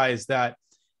realize that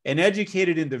an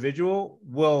educated individual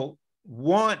will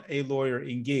want a lawyer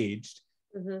engaged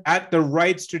at the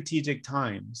right strategic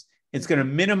times. It's going to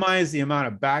minimize the amount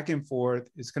of back and forth.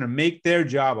 It's going to make their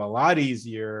job a lot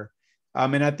easier.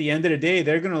 And at the end of the day,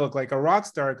 they're going to look like a rock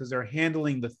star because they're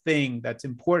handling the thing that's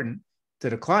important to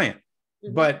the client.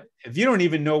 But if you don't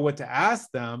even know what to ask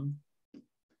them,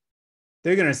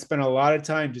 they're going to spend a lot of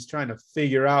time just trying to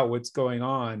figure out what's going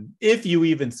on, if you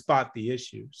even spot the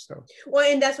issue. So, well,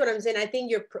 and that's what I'm saying. I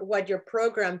think what your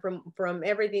program, from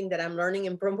everything that I'm learning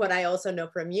and from what I also know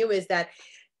from you, is that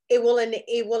it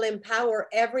will empower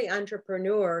every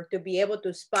entrepreneur to be able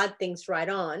to spot things right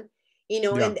on,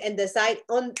 and decide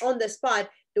on the spot,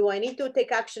 do I need to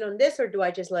take action on this or do I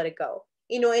just let it go?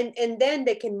 And then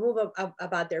they can move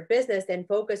about their business and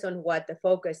focus on what the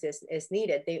focus is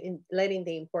needed, letting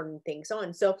the important things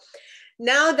on. So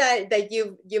now that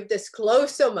you've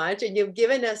disclosed so much and you've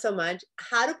given us so much,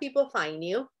 how do people find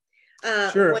you?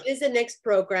 sure. What is the next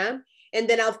program? And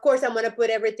then of course I'm going to put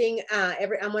everything,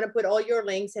 I'm going to put all your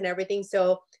links and everything.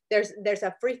 So there's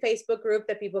a free Facebook group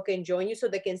that people can join you so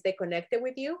they can stay connected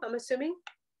with you, I'm assuming.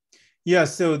 Yeah.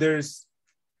 So there's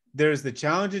the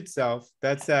challenge itself.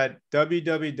 That's at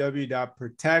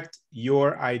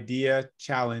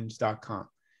www.protectyourideachallenge.com.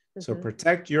 So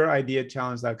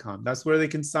protectyourideachallenge.com. That's where they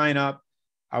can sign up.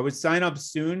 I would sign up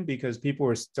soon because people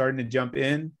are starting to jump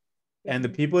in. And the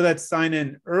people that sign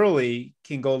in early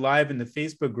can go live in the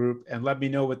Facebook group and let me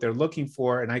know what they're looking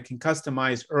for. And I can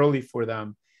customize early for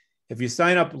them. If you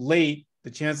sign up late, the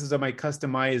chances of my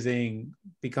customizing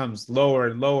becomes lower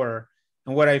and lower.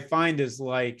 And what I find is,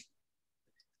 like,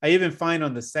 I even find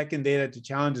on the second day that the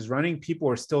challenge is running, people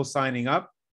are still signing up.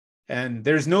 And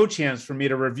there's no chance for me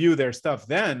to review their stuff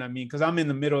then. I mean, because I'm in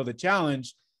the middle of the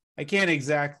challenge, I can't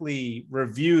exactly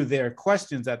review their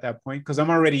questions at that point because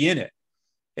I'm already in it.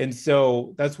 And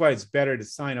so that's why it's better to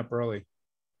sign up early.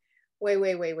 Wait.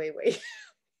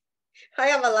 I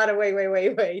have a lot of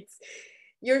waits.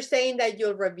 You're saying that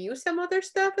you'll review some other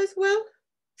stuff as well?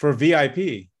 For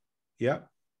VIP. Yeah.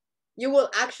 You will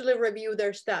actually review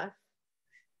their stuff.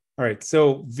 All right.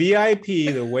 So VIP,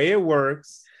 the way it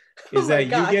works is that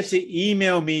you get to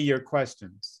email me your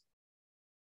questions.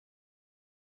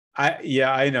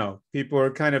 I know people are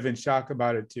kind of in shock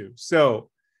about it too. So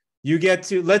you get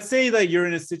to, let's say that you're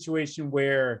in a situation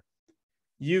where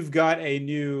you've got a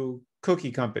new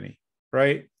cookie company,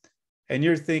 right? And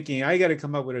you're thinking, I got to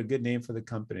come up with a good name for the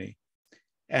company.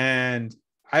 And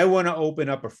I want to open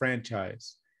up a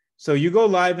franchise. So you go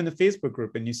live in the Facebook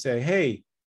group and you say, hey,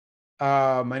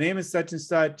 my name is such and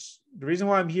such. The reason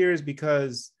why I'm here is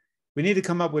because we need to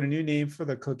come up with a new name for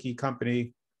the cookie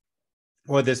company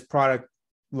or this product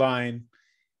line.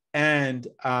 And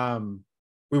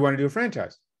we want to do a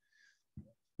franchise.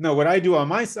 No, what I do on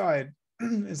my side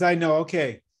is I know,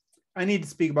 okay, I need to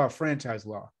speak about franchise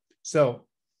law. So,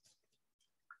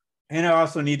 and I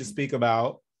also need to speak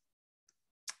about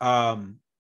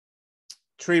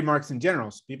trademarks in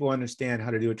general, so people understand how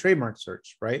to do a trademark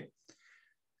search, right?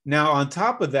 Now, on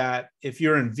top of that, if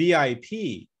you're in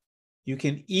VIP, you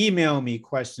can email me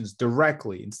questions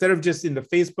directly. Instead of just in the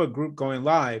Facebook group going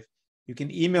live, you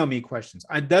can email me questions.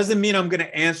 It doesn't mean I'm going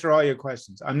to answer all your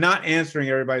questions. I'm not answering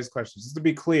everybody's questions. Just to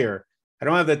be clear, I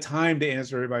don't have the time to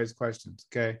answer everybody's questions,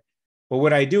 okay? But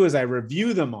what I do is I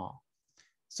review them all.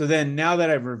 So then now that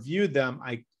I've reviewed them,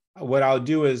 what I'll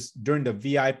do is during the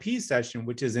VIP session,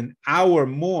 which is an hour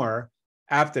more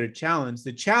after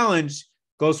the challenge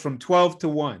goes from 12 to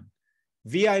 1.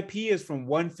 VIP is from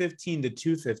 1:15 to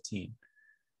 2:15.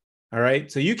 All right.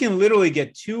 So you can literally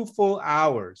get 2 full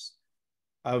hours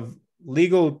of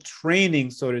legal training,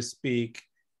 so to speak,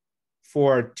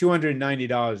 for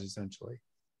 $290 essentially.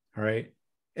 All right.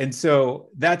 And so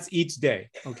that's each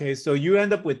day. Okay. So you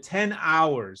end up with 10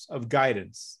 hours of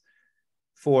guidance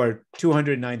for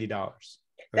 $290.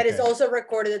 That is also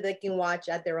recorded that they can watch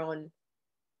at their own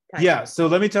time. Yeah. So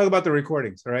let me talk about the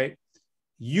recordings. All right.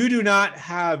 You do not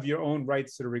have your own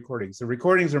rights to the recordings. The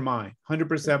recordings are mine,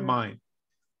 100% mine.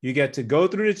 You get to go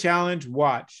through the challenge,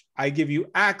 watch. I give you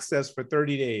access for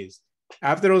 30 days.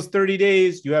 After those 30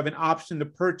 days, you have an option to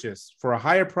purchase for a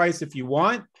higher price if you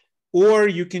want, or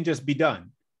you can just be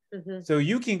done. So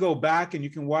you can go back and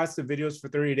you can watch the videos for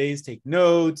 30 days, take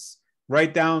notes,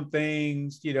 write down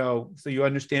things, so you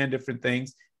understand different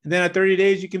things. And then at 30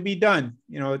 days, you can be done,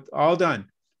 it's all done.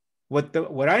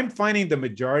 What I'm finding the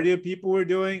majority of people are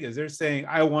doing is they're saying,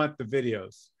 I want the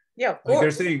videos. Yeah, of Like they're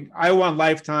course. saying, I want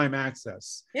lifetime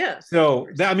access. Yeah. So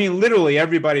that, I mean, literally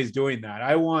everybody's doing that.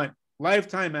 I want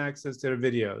lifetime access to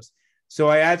the videos. So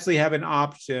I actually have an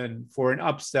option for an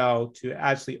upsell to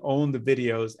actually own the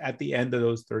videos at the end of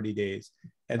those 30 days.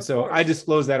 And Of so I course.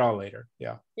 disclose that all later.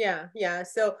 Yeah. Yeah, yeah.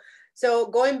 So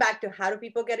going back to how do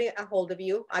people get a hold of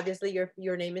you? Obviously,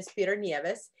 your name is Peter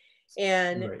Nieves,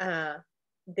 and Right.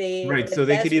 Right. the So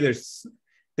best.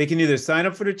 they can either sign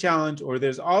up for the challenge, or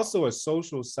there's also a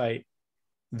social site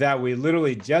that we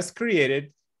literally just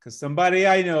created because somebody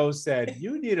I know said,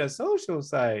 you need a social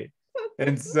site.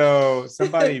 And so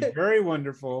somebody very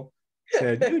wonderful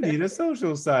said, you need a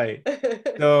social site.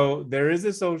 So there is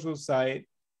a social site.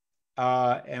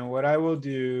 And what I will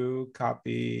do,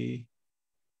 copy,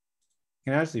 I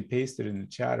can actually paste it in the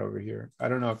chat over here. I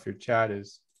don't know if your chat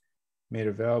is made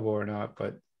available or not,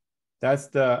 but that's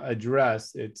the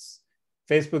address. It's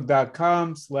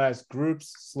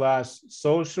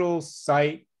facebook.com/groups/social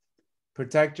site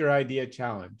protect your idea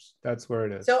challenge. That's where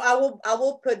it is. So I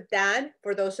will put that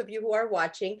for those of you who are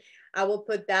watching. I will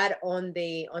put that on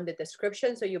the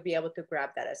description, so you'll be able to grab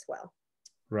that as well.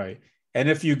 Right. And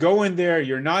if you go in there,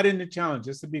 you're not in the challenge.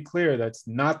 Just to be clear, that's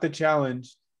not the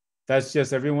challenge. That's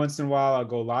just every once in a while I'll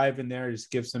go live in there, just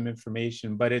give some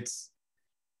information, but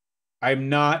I'm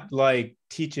not like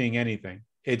teaching anything.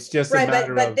 It's just a Right,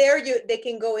 matter but of, there they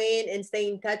can go in and stay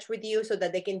in touch with you so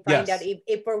that they can find out yes,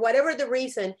 if for whatever the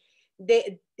reason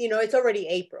they, it's already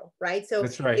April, right? So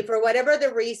that's right. if for whatever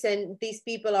the reason these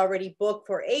people already booked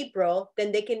for April,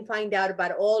 then they can find out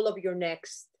about all of your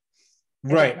next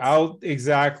Right. events.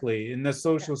 Exactly. In the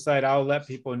social site, I'll let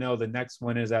people know the next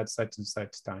one is at such and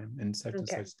such time and such and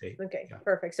Okay. such date. Okay. Yeah.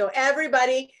 Perfect. So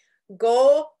everybody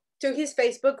go to his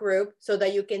Facebook group so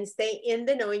that you can stay in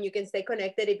the know and you can stay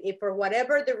connected. If for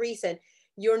whatever the reason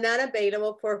you're not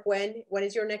available for when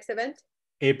is your next event?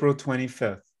 April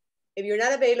 25th. If you're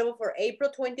not available for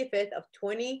April 25th of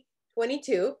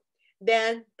 2022,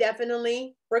 then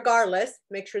definitely, regardless,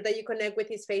 make sure that you connect with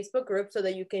his Facebook group so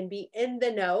that you can be in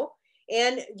the know.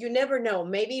 And you never know,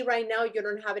 maybe right now you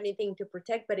don't have anything to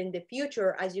protect, but in the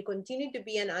future, as you continue to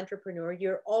be an entrepreneur,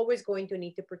 you're always going to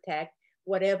need to protect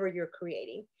whatever you're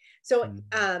creating. So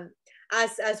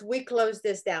as we close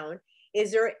this down,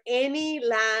 is there any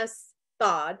last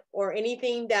thought or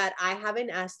anything that I haven't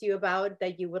asked you about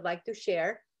that you would like to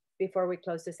share before we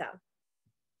close this out?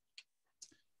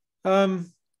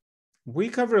 We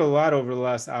covered a lot over the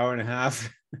last hour and a half.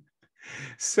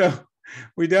 So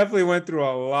we definitely went through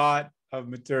a lot of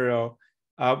material.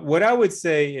 What I would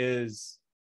say is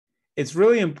it's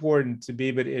really important to be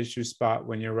able to issue spot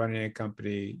when you're running a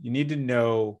company. You need to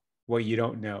know what you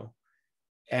don't know.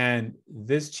 And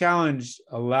this challenge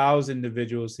allows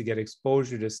individuals to get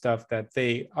exposure to stuff that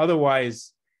they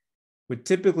otherwise would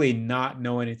typically not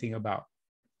know anything about.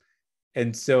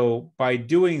 And so by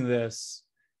doing this,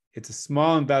 it's a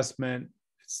small investment.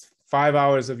 It's 5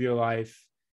 hours of your life.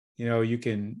 You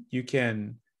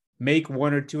can make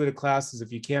one or two of the classes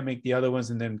if you can't make the other ones,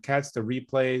 and then catch the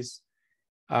replays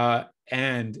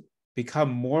and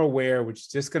become more aware, which is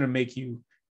just going to make you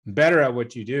better at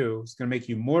what you do. It's going to make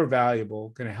you more valuable,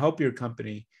 going to help your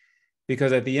company.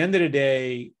 Because at the end of the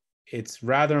day, it's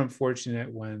rather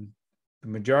unfortunate when the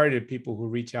majority of people who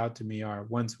reach out to me are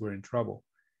ones who are in trouble.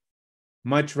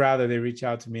 Much rather they reach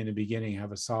out to me in the beginning,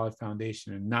 have a solid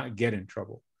foundation, and not get in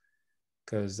trouble,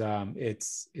 because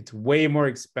it's way more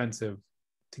expensive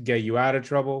to get you out of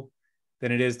trouble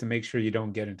than it is to make sure you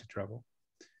don't get into trouble.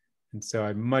 And so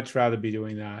I'd much rather be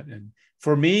doing that. And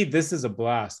for me, this is a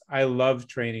blast. I love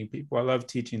training people. I love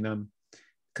teaching them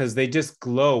because they just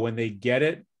glow when they get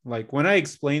it. Like when I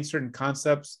explain certain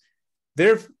concepts,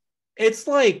 it's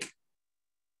like,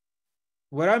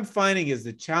 what I'm finding is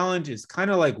the challenge is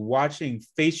kind of like watching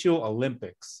facial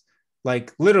Olympics.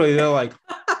 Like literally, they're like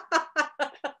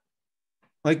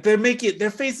their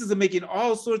faces are making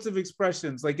all sorts of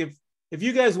expressions. Like if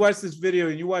you guys watch this video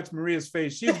and you watch Maria's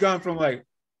face, she's gone from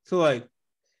to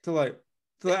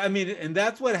I mean, and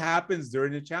that's what happens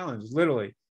during the challenge.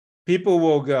 Literally, people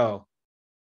will go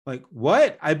like,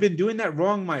 "What? I've been doing that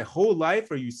wrong my whole life.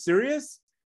 Are you serious?"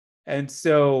 And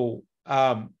so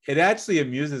it actually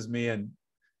amuses me, and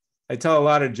I tell a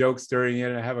lot of jokes during it,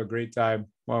 and I have a great time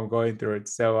while I'm going through it.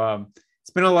 So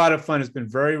it's been a lot of fun. It's been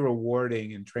very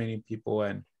rewarding in training people,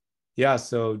 and yeah.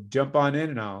 So jump on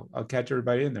in, and I'll catch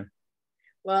everybody in there.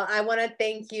 Well, I want to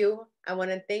thank you. I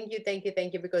want to thank you,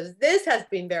 because this has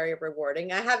been very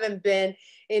rewarding. I haven't been,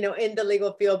 in the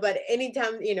legal field, but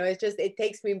anytime, it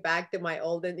takes me back to my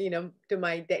olden, to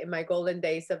my golden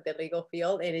days of the legal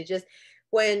field. And it just,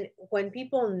 when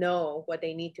people know what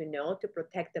they need to know to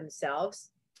protect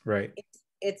themselves, Right.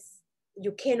 it's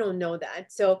you cannot know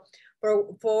that. So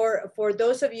for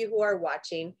those of you who are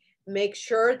watching, make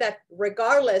sure that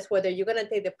regardless whether you're going to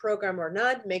take the program or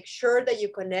not, make sure that you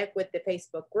connect with the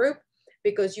Facebook group,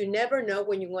 because you never know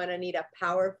when you're going to need a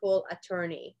powerful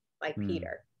attorney like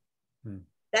Peter.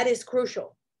 That is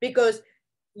crucial, because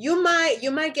you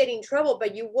might get in trouble,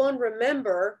 but you won't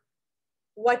remember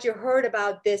what you heard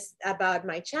about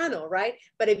my channel, right?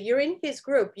 But if you're in his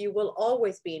group, you will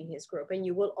always be in his group and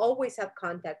you will always have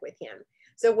contact with him.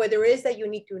 So whether it is that you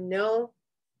need to know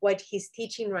what he's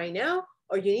teaching right now,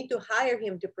 or you need to hire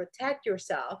him to protect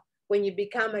yourself when you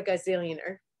become a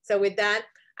gazillionaire. So with that,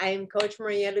 I am Coach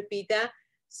Maria Lupita.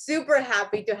 Super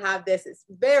happy to have this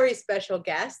very special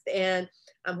guest, and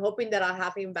I'm hoping that I'll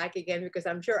have him back again, because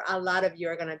I'm sure a lot of you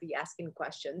are going to be asking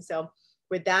questions. So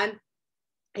with that,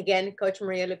 again, Coach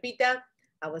Maria Lupita,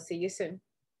 I will see you soon.